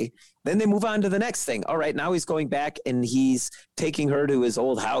 Okay. Then they move on to the next thing. All right. Now he's going back and he's taking her to his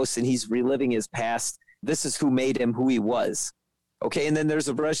old house and he's reliving his past. This is who made him who he was. Okay. And then there's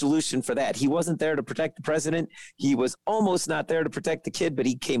a resolution for that. He wasn't there to protect the president. He was almost not there to protect the kid, but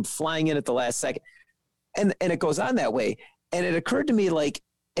he came flying in at the last second. And it goes on that way. And it occurred to me like,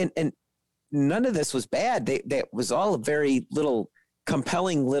 and none of this was bad. That was all very little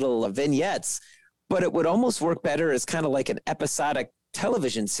compelling little vignettes. But it would almost work better as kind of like an episodic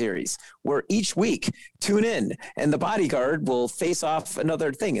television series where each week tune in and the bodyguard will face off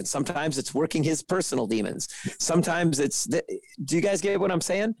another thing. And sometimes it's working his personal demons. Sometimes do you guys get what I'm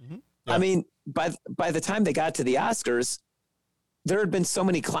saying? Mm-hmm. Yeah. I mean, by the time they got to the Oscars, there had been so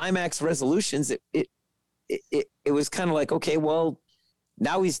many climax resolutions. It was kind of like, okay, well,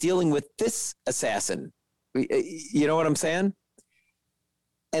 now he's dealing with this assassin. You know what I'm saying?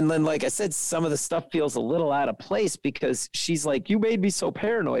 And then, like I said, some of the stuff feels a little out of place because she's like, you made me so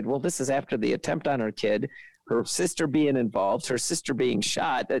paranoid. Well, this is after the attempt on her kid, her sister being involved, her sister being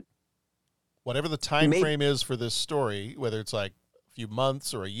shot. Whatever the time frame is for this story, whether it's like a few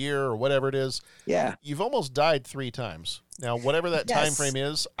months or a year or whatever it is, yeah, you've almost died 3 times. Now, whatever that time frame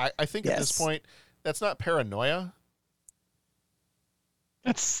is, I think at this point, that's not paranoia.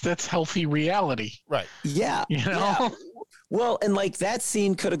 That's healthy reality. Right. Yeah. You know? Yeah. Well, and like that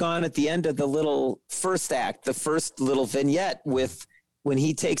scene could have gone at the end of the little first act, the first little vignette with when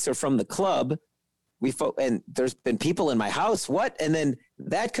he takes her from the club. And there's been people in my house. What? And then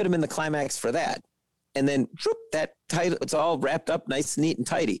that could have been the climax for that. And then whoop, that title, it's all wrapped up nice, neat, and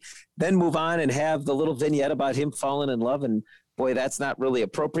tidy. Then move on and have the little vignette about him falling in love. And boy, that's not really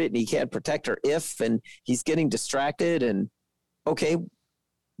appropriate. And he can't protect her and he's getting distracted. And okay,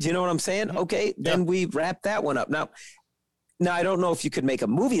 do you know what I'm saying? Okay, then we wrap that one up. Now, I don't know if you could make a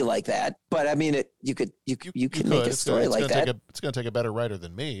movie like that, but I mean, you could make a story like that. It's going to take a better writer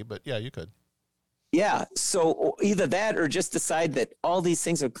than me, but yeah, you could. Yeah. So either that or just decide that all these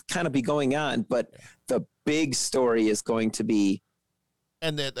things are kind of be going on, but the big story is going to be.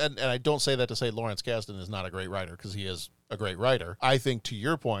 And I don't say that to say Lawrence Kasdan is not a great writer, because he is a great writer. I think to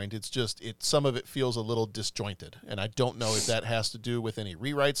your point, it's just some of it feels a little disjointed, and I don't know if that has to do with any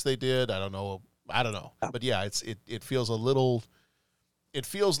rewrites they did. I don't know. But yeah, it feels a little. It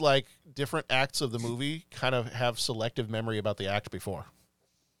feels like different acts of the movie kind of have selective memory about the act before.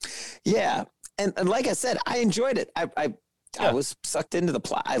 Yeah, and like I said, I enjoyed it. I was sucked into the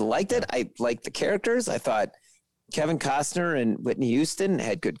plot. I liked it. I liked the characters. I thought Kevin Costner and Whitney Houston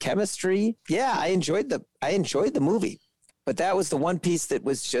had good chemistry. Yeah, I enjoyed the movie. But that was the one piece that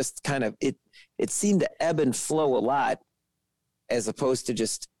was just kind of it seemed to ebb and flow a lot, as opposed to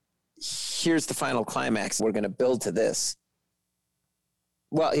just, here's the final climax. We're going to build to this.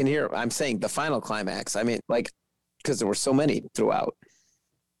 Well, in here, I'm saying the final climax. I mean, like, because there were so many throughout.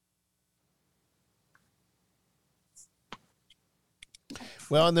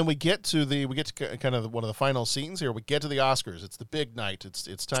 Well, and then we get to kind of one of the final scenes here. We get to the Oscars. It's the big night.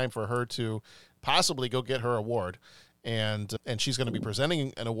 It's time for her to possibly go get her award. And she's going to be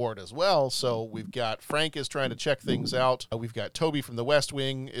presenting an award as well. So we've got Frank is trying to check things out. We've got Toby from the West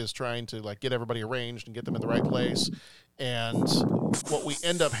Wing is trying to like get everybody arranged and get them in the right place. And what we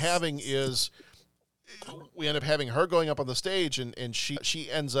end up having is we end up having her going up on the stage, and she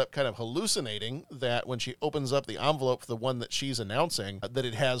ends up kind of hallucinating that when she opens up the envelope, the one that she's announcing, that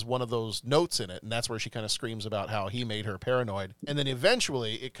it has one of those notes in it, and that's where she kind of screams about how he made her paranoid. And then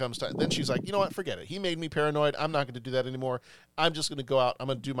eventually it comes to, then she's like, you know what, forget it. He made me paranoid. I'm not going to do that anymore. I'm just going to go out. I'm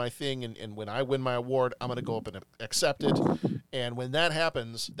going to do my thing, and when I win my award, I'm going to go up and accept it. And when that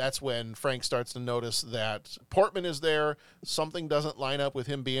happens, that's when Frank starts to notice that Portman is there. Something doesn't line up with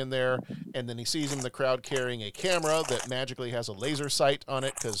him being there. And then he sees him in the crowd carrying a camera that magically has a laser sight on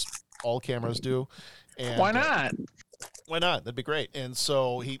it, because all cameras do. And why not? Why not? That'd be great. And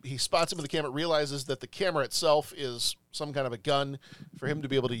so he spots him with the camera, realizes that the camera itself is some kind of a gun for him to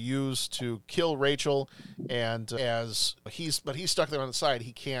be able to use to kill Rachel. And he's stuck there on the side.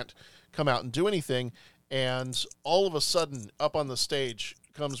 He can't come out and do anything. And all of a sudden, up on the stage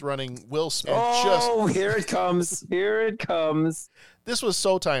comes running Will Smith. Here it comes. Here it comes. This was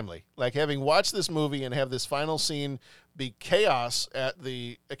so timely. Like, having watched this movie and have this final scene be chaos at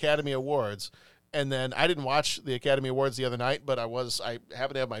the Academy Awards. And then I didn't watch the Academy Awards the other night, but I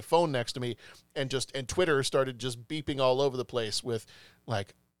happened to have my phone next to me, and Twitter started just beeping all over the place with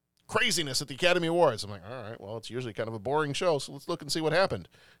like craziness at the Academy Awards. I'm like, all right, well, it's usually kind of a boring show, so let's look and see what happened.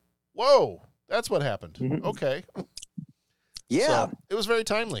 Whoa, that's what happened. Mm-hmm. Okay. Yeah. So it was very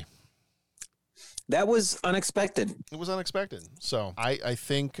timely. That was unexpected. It was unexpected. So I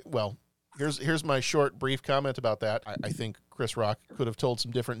think, well, here's my short, brief comment about that. I think Chris Rock could have told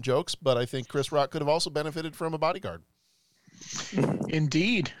some different jokes, but I think Chris Rock could have also benefited from a bodyguard.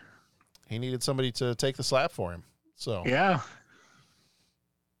 Indeed. He needed somebody to take the slap for him. So yeah.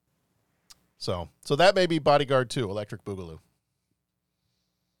 So that may be Bodyguard 2, Electric Boogaloo.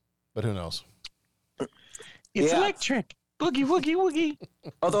 But who knows? It's electric. Boogie, woogie, woogie.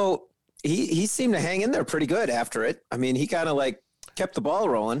 Although he seemed to hang in there pretty good after it. I mean, he kind of like kept the ball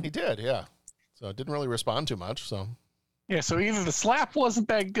rolling. He did, yeah. So it didn't really respond too much. So yeah, so either the slap wasn't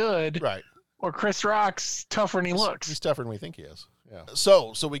that good, right, or Chris Rock's tougher than he looks. He's tougher than we think he is. Yeah.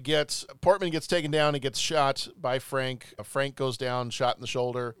 So we get Portman gets taken down and gets shot by Frank. Frank goes down, shot in the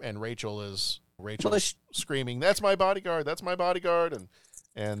shoulder, and Rachel screaming, "That's my bodyguard! That's my bodyguard!"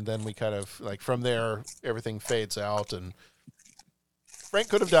 And then we kind of like from there everything fades out, and Frank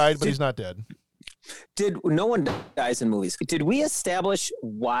could have died, but he's not dead. No one dies in movies. Did we establish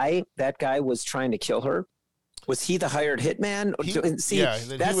why that guy was trying to kill her? Was he the hired hitman?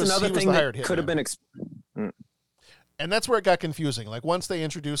 That's another thing that could have been. And that's where it got confusing. Like once they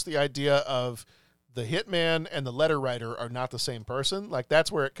introduced the idea of the hitman and the letter writer are not the same person, like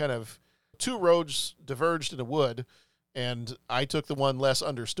that's where it kind of two roads diverged in a wood, and I took the one less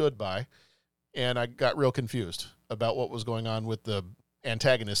understood by, and I got real confused about what was going on with the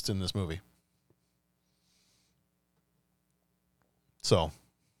antagonists in this movie. So,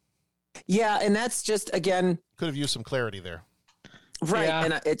 yeah, and that's just again could have used some clarity there, right?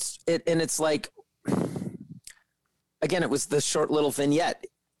 Yeah. And it's like again, it was the short little vignette.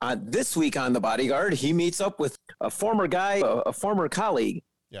 This week on The Bodyguard, he meets up with a former guy, a former colleague,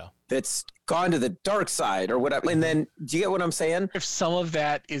 that's gone to the dark side or whatever. And then, do you get what I'm saying? If some of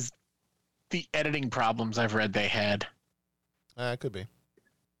that is the editing problems I've read they had, it could be.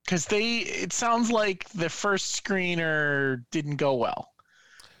 Because it sounds like the first screener didn't go well,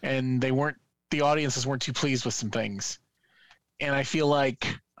 and the audiences weren't too pleased with some things. And I feel like,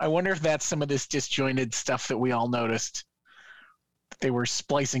 I wonder if that's some of this disjointed stuff that we all noticed. They were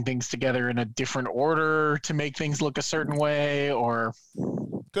splicing things together in a different order to make things look a certain way, or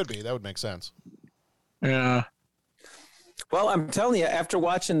could be. That would make sense. Yeah. Well, I'm telling you, after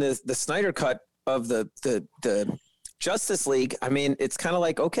watching the Snyder cut of the Justice League, I mean, it's kind of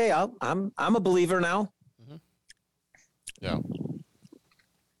like, okay, I'm a believer now. Mm-hmm. Yeah,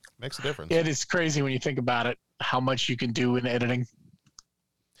 makes a difference. Yeah, it is crazy when you think about it, how much you can do in editing.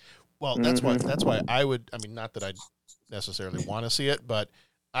 Well, that's why I would. I mean, not that I'd necessarily want to see it, but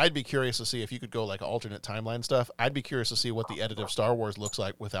I'd be curious to see if you could go like alternate timeline stuff. I'd be curious to see what the edit of Star Wars looks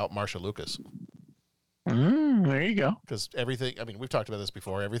like without Marsha Lucas. There you go. Because everything, I mean, we've talked about this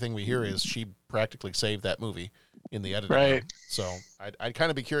before. Everything we hear is she practically saved that movie in the editing. Right. Room. So I'd kind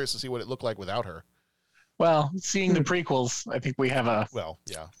of be curious to see what it looked like without her. Well, seeing the prequels, I think we have a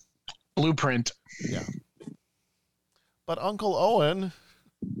blueprint. Yeah. But Uncle Owen,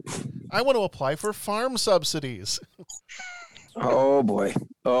 I want to apply for farm subsidies. Oh boy.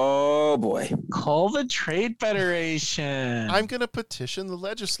 Oh boy. Call the Trade Federation. I'm going to petition the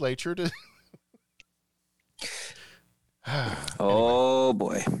legislature to. Oh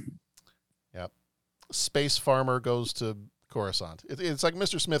boy. Yep. Space Farmer goes to Coruscant. It's like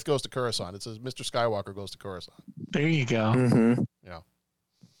Mr. Smith goes to Coruscant. It says Mr. Skywalker goes to Coruscant. There you go. Mm-hmm. Yeah.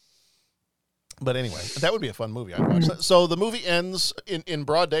 But anyway, that would be a fun movie. I'd watch that. So the movie ends in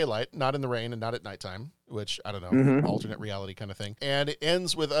broad daylight, not in the rain and not at nighttime, which, I don't know, alternate reality kind of thing. And it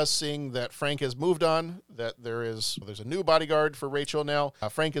ends with us seeing that Frank has moved on, that there's a new bodyguard for Rachel now.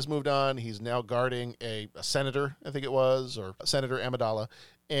 Frank has moved on. He's now guarding a senator, I think it was, or Senator Amidala.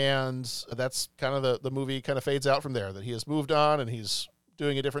 And that's kind of the movie kind of fades out from there, that he has moved on and he's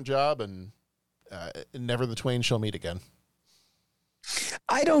doing a different job, and never the twain shall meet again.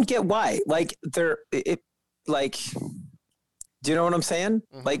 I don't get why. Like, do you know what I'm saying?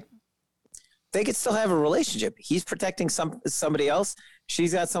 Mm-hmm. Like, they could still have a relationship. He's protecting somebody else.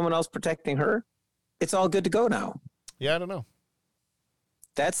 She's got someone else protecting her. It's all good to go now. Yeah, I don't know.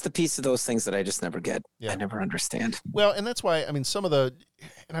 That's the piece of those things that I just never get. Yeah. I never understand. Well, and that's why, I mean,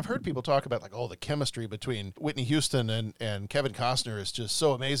 and I've heard people talk about, like, the chemistry between Whitney Houston and Kevin Costner is just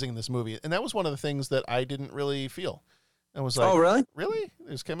so amazing in this movie. And that was one of the things that I didn't really feel. I was like, oh, really? Really?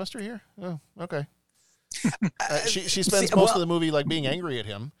 There's chemistry here? Oh, okay. She spends most of the movie, like, being angry at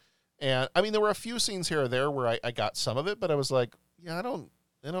him. And, I mean, there were a few scenes here or there where I got some of it, but I was like, yeah, I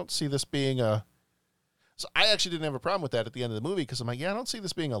don't see this being a... So I actually didn't have a problem with that at the end of the movie, because I'm like, yeah, I don't see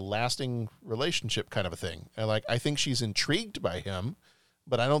this being a lasting relationship kind of a thing. And, like, I think she's intrigued by him,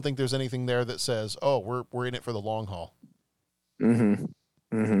 but I don't think there's anything there that says, oh, we're in it for the long haul. Mm-hmm.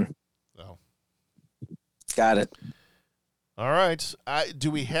 Mm-hmm. So. Got it. All right. Do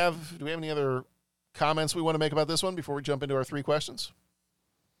we have any other comments we want to make about this one before we jump into our 3 questions?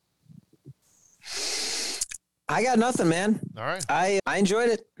 I got nothing, man. All right. I enjoyed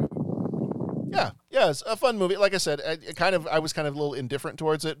it. Yeah, it's a fun movie. Like I said, I was kind of a little indifferent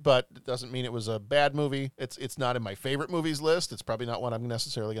towards it, but it doesn't mean it was a bad movie. It's not in my favorite movies list. It's probably not one I'm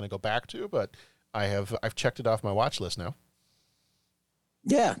necessarily going to go back to, but I've checked it off my watch list now.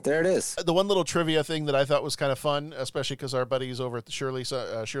 Yeah, there it is. The one little trivia thing that I thought was kind of fun, especially because our buddies over at the Shirley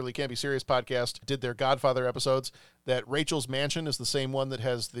Can't Be Serious podcast did their Godfather episodes, that Rachel's mansion is the same one that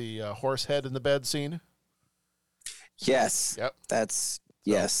has the horse head in the bed scene. Yes. Yep.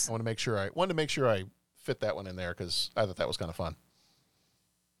 Yes. I wanted to make sure I fit that one in there, because I thought that was kind of fun.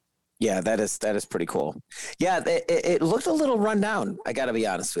 Yeah, that is pretty cool. Yeah, it looked a little run down, I got to be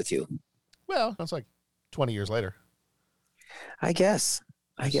honest with you. Well, that's like 20 years later. I guess.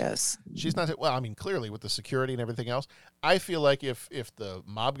 She's not, well, I mean, clearly with the security and everything else, I feel like if the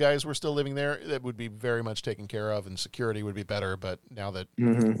mob guys were still living there, that would be very much taken care of and security would be better. But now that,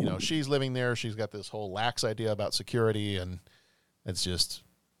 she's living there, she's got this whole lax idea about security, and it's just,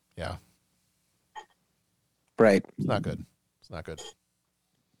 yeah. Right. It's not good.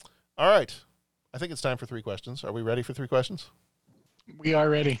 All right. I think it's time for 3 questions. Are we ready for 3 questions? We are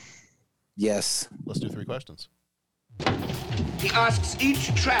ready. Yes. Let's do 3 questions. He asks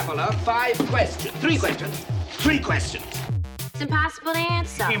each traveler 5 questions. 3 questions. 3 questions. It's impossible to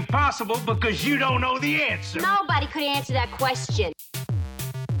answer. Impossible because you don't know the answer. Nobody could answer that question.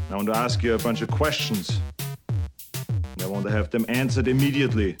 I want to ask you a bunch of questions. I want to have them answered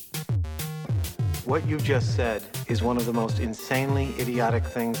immediately. What you just said is one of the most insanely idiotic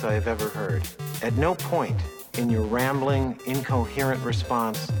things I have ever heard. At no point in your rambling, incoherent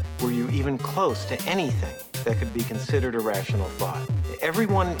response were you even close to anything that could be considered a rational thought.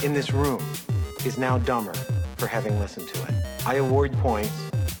 Everyone in this room is now dumber for having listened to it. I award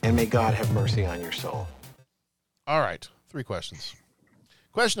points, and may God have mercy on your soul. All right, 3 questions.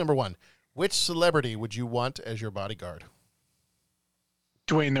 Question number 1. Which celebrity would you want as your bodyguard?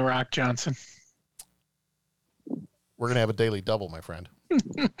 Dwayne "The Rock" Johnson. We're going to have a daily double, my friend.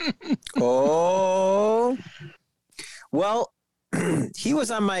 Oh. Well, he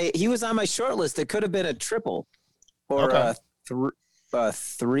was on my short list. It could have been a triple or a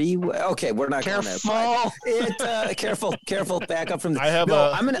 3. Okay, we're not going there. Careful. Back up from the. I have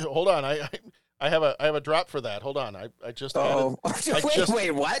hold on. I have a drop for that. Hold on. I just added.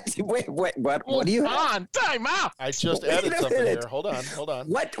 Wait, what? Wait, what? What do you have? Time out. I just added something here. Hold on.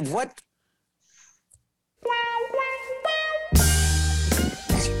 What?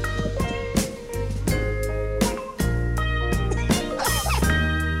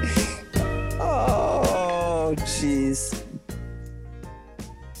 Oh, jeez.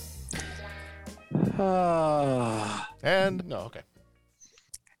 And no, okay.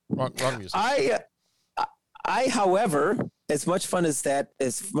 Wrong music. I, however, as much fun as that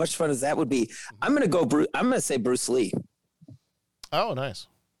would be, I'm gonna say Bruce Lee. Oh, nice.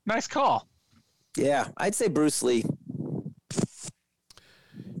 Nice call. Yeah, I'd say Bruce Lee.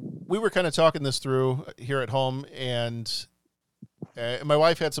 We were kind of talking this through here at home, and my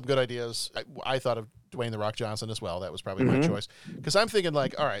wife had some good ideas. I thought of Dwayne "The Rock" Johnson as well. That was probably my choice, because I'm thinking,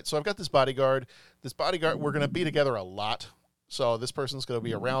 like, all right, so I've got this bodyguard. We're going to be together a lot, so this person's going to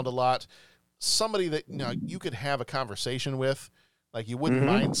be around a lot. somebody that you could have a conversation with. Like you wouldn't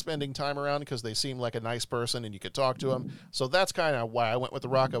mind spending time around because they seem like a nice person and you could talk to them. So that's kind of why I went with The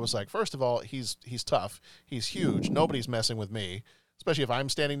Rock. I was like, first of all, he's tough. He's huge. Nobody's messing with me. Especially if I'm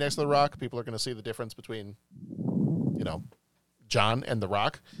standing next to The Rock, people are going to see the difference between, John and The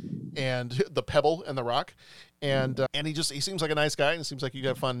Rock, and the Pebble and The Rock. And he seems like a nice guy, and it seems like you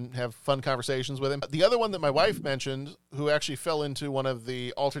have fun conversations with him. The other one that my wife mentioned, who actually fell into one of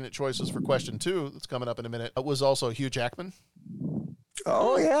the alternate choices for question 2 that's coming up in a minute, was also Hugh Jackman.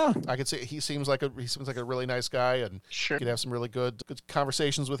 Oh yeah, I could say he seems like a really nice guy, and you could have some really good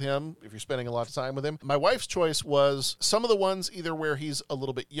conversations with him if you're spending a lot of time with him. My wife's choice was some of the ones either where he's a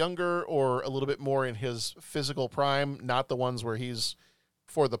little bit younger or a little bit more in his physical prime, not the ones where he's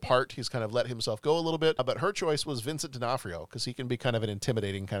for the part. He's kind of let himself go a little bit. But her choice was Vincent D'Onofrio because he can be kind of an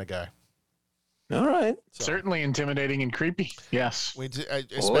intimidating kind of guy. All right. Certainly intimidating and creepy. Yes.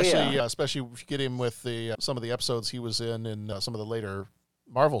 Especially if you get him with some of the episodes he was in some of the later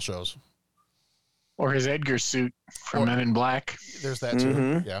Marvel shows. Or his Edgar suit from Men in Black. There's that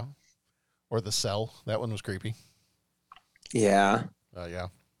too. Yeah. Or The Cell. That one was creepy. Yeah. Yeah.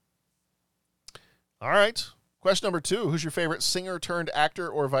 All right. Question number 2. Who's your favorite singer turned actor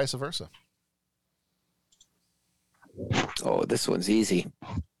or vice versa? Oh, this one's easy.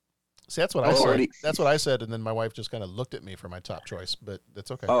 See, that's what I said. That's what I said, and then my wife just kind of looked at me for my top choice, but that's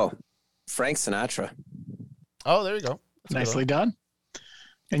okay. Oh, Frank Sinatra. Oh, there you go. That's nicely done.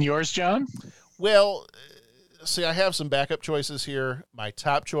 And yours, John? Well, see, I have some backup choices here. My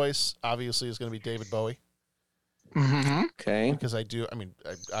top choice, obviously, is going to be David Bowie. Mm-hmm. Okay. Because I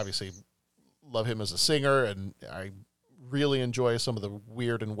obviously love him as a singer, and I really enjoy some of the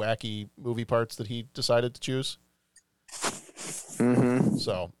weird and wacky movie parts that he decided to choose. Mm-hmm.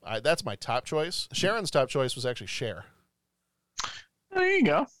 So that's my top choice. Sharon's top choice was actually Cher. There you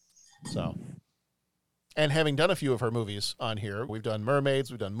go. So, and having done a few of her movies on here, we've done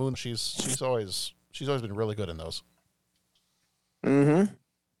Mermaids, we've done Moon. She's always been really good in those. Mm-hmm.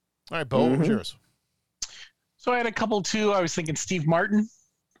 All right, Bo, what's yours? So I had a couple too. I was thinking Steve Martin.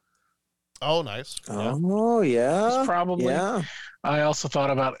 Oh, nice. Oh, yeah. Probably. Yeah. I also thought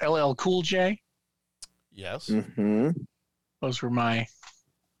about LL Cool J. Yes. Mm-hmm. Those are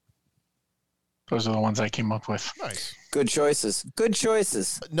the ones I came up with. Nice. Good choices. Good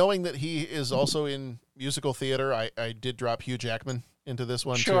choices. Knowing that he is also in musical theater, I did drop Hugh Jackman into this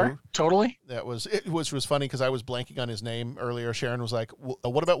one sure, too. Totally. Which was funny because I was blanking on his name earlier. Sharon was like,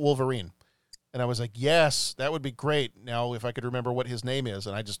 "What about Wolverine?" And I was like, "Yes, that would be great." Now, if I could remember what his name is,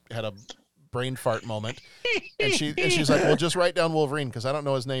 and I just had a brain fart moment, and she's like, "Well, just write down Wolverine because I don't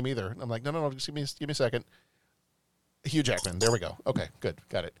know his name either." And I'm like, "No, just give me a second." Hugh Jackman. There we go. Okay, good.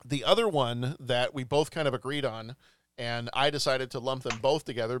 Got it. The other one that we both kind of agreed on, and I decided to lump them both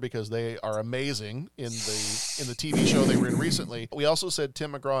together because they are amazing in the TV show they were in recently. We also said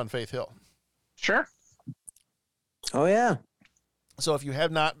Tim McGraw and Faith Hill. Sure. Oh, yeah. So if you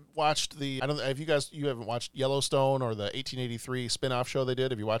have not watched you haven't watched Yellowstone or the 1883 spin-off show they did,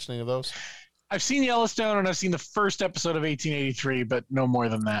 have you watched any of those? I've seen Yellowstone and I've seen the first episode of 1883, but no more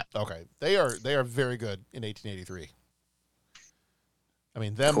than that. Okay. They are very good in 1883. I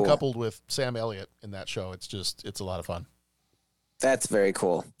mean, them cool. coupled with Sam Elliott in that show, it's a lot of fun. That's very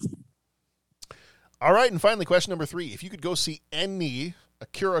cool. All right, and finally, question number 3. If you could go see any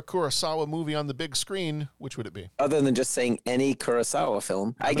Akira Kurosawa movie on the big screen, which would it be? Other than just saying any Kurosawa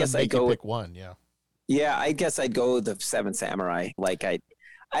film, I guess I'd go pick one, yeah. Yeah, I guess I'd go the Seven Samurai. Like I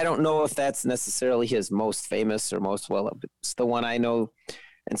don't know if that's necessarily his most famous or most but it's the one I know.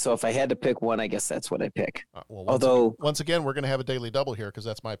 And so if I had to pick one, I guess that's what I pick. Once again, we're going to have a daily double here because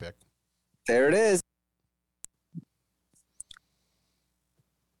that's my pick. There it is.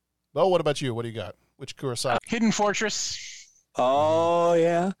 Bo, what about you? What do you got? Which Kurosawa? Hidden Fortress. Oh,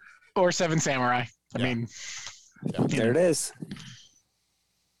 yeah. Or Seven Samurai. I mean, there it is.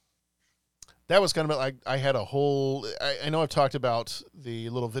 That was kind of like I had a whole. I know I've talked about the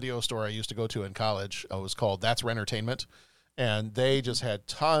little video store I used to go to in college. It was called That's Rentertainment. And they just had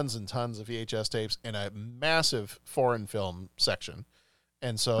tons and tons of VHS tapes and a massive foreign film section.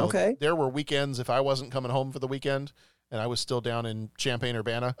 And so there were weekends, if I wasn't coming home for the weekend and I was still down in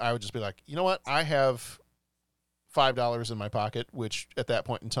Champaign-Urbana, I would just be like, you know what? I have $5 in my pocket, which at that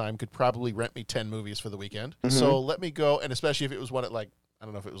point in time could probably rent me 10 movies for the weekend. Mm-hmm. So let me go. And especially if it was one at I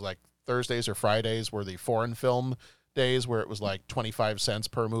don't know if it was like Thursdays or Fridays were the foreign film days where it was like 25 cents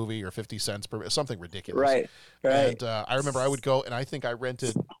per movie or 50 cents per something ridiculous. Right. And I remember I would go and I think I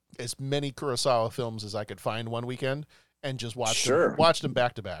rented as many Kurosawa films as I could find one weekend and just watched them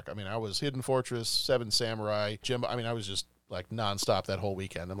back to back. I mean, I was Hidden Fortress, Seven Samurai, Jim. I mean, I was just like nonstop that whole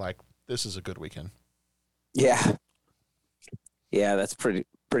weekend. I'm like, this is a good weekend. Yeah. Yeah, that's pretty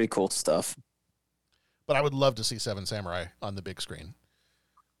cool stuff. But I would love to see Seven Samurai on the big screen.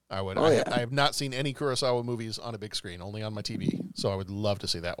 I would. Oh, I have not seen any Kurosawa movies on a big screen, only on my TV. So I would love to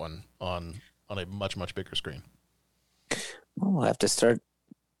see that one on a much, much bigger screen. Well, we'll have to start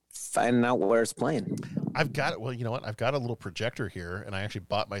finding out where it's playing. I've got it. Well, you know what? I've got a little projector here, and I actually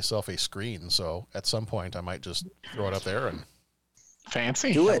bought myself a screen. So at some point, I might just throw it up there and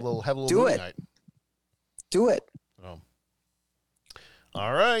fancy. Do it. Have a little Do movie it. night. Do it. Oh.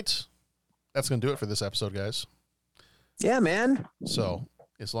 All right. That's going to do it for this episode, guys. Yeah, man. So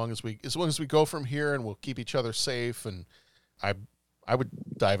as long as we go from here, and we'll keep each other safe, and I would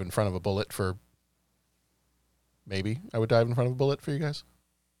dive in front of a bullet for. Maybe I would dive in front of a bullet for you guys.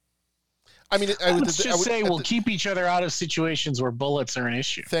 I mean, Let's just say we'll keep each other out of situations where bullets are an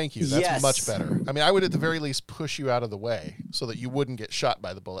issue. Thank you. That's much better. I mean, I would at the very least push you out of the way so that you wouldn't get shot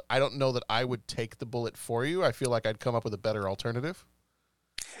by the bullet. I don't know that I would take the bullet for you. I feel like I'd come up with a better alternative.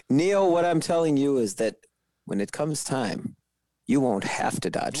 Neil, what I'm telling you is that when it comes time, you won't have to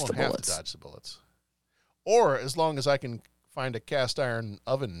dodge the bullets. Or as long as I can find a cast iron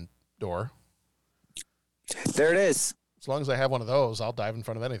oven door. There it is. As long as I have one of those, I'll dive in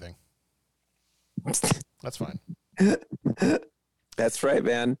front of anything. That's fine. That's right,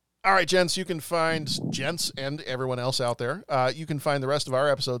 man. All right, gents, you can find gents and everyone else out there. You can find the rest of our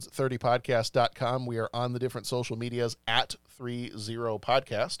episodes at 30podcast.com. We are on the different social medias at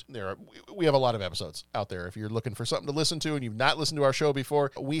 30podcast. We have a lot of episodes out there. If you're looking for something to listen to and you've not listened to our show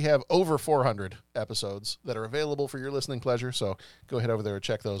before, we have over 400 episodes that are available for your listening pleasure. So go ahead over there and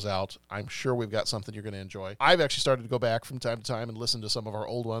check those out. I'm sure we've got something you're going to enjoy. I've actually started to go back from time to time and listen to some of our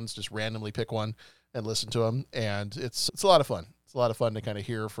old ones, just randomly pick one and listen to them. And it's a lot of fun. It's a lot of fun to kind of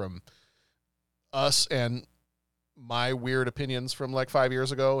hear from us and my weird opinions from like 5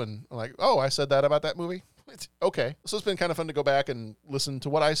 years ago. And I'm like, oh, I said that about that movie. Okay. So it's been kind of fun to go back and listen to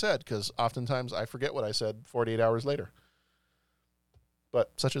what I said, because oftentimes I forget what I said 48 hours later. But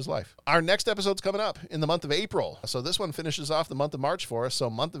such is life. Our next episode's coming up in the month of April. So this one finishes off the month of March for us. So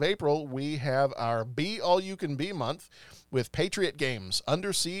month of April, we have our Be All You Can Be month with Patriot Games,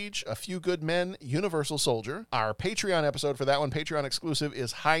 Under Siege, A Few Good Men, Universal Soldier. Our Patreon episode for that one, Patreon exclusive,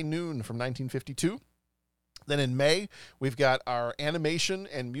 is High Noon from 1952. Then in May, we've got our animation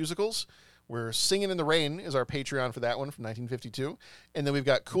and musicals. We're Singing in the Rain is our Patreon for that one from 1952. And then we've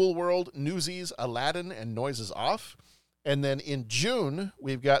got Cool World, Newsies, Aladdin, and Noises Off. And then in June,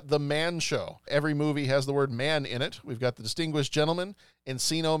 we've got The Man Show. Every movie has the word man in it. We've got The Distinguished Gentleman,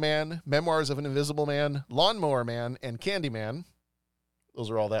 Encino Man, Memoirs of an Invisible Man, Lawnmower Man, and Candyman.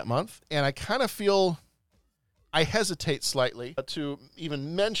 Those are all that month. And I kind of feel I hesitate slightly to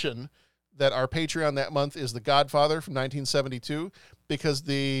even mention that our Patreon that month is The Godfather from 1972, because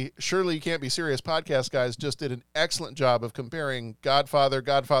the Surely You Can't Be Serious podcast guys just did an excellent job of comparing Godfather,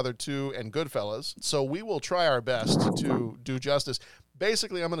 Godfather 2, and Goodfellas. So we will try our best to do justice.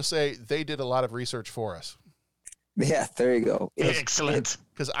 Basically, I'm going to say they did a lot of research for us. Yeah, there you go. Excellent.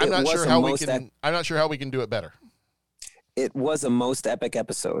 Because I'm not sure how we can do it better. It was a most epic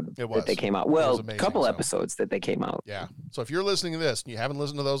episode that they came out. Well, a couple episodes that they came out. Yeah. So if you're listening to this and you haven't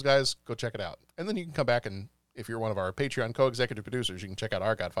listened to those guys, go check it out. And then you can come back, and if you're one of our Patreon co-executive producers, you can check out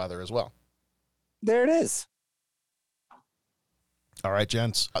our Godfather as well. There it is. All right,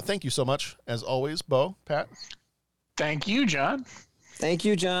 gents. Thank you so much, as always, Bo, Pat. Thank you, John. Thank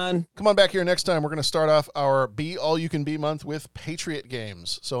you, John. Come on back here next time. We're going to start off our Be All You Can Be month with Patriot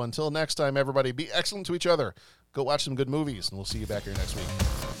Games. So until next time, everybody, be excellent to each other. Go watch some good movies, and we'll see you back here next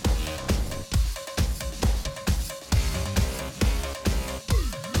week.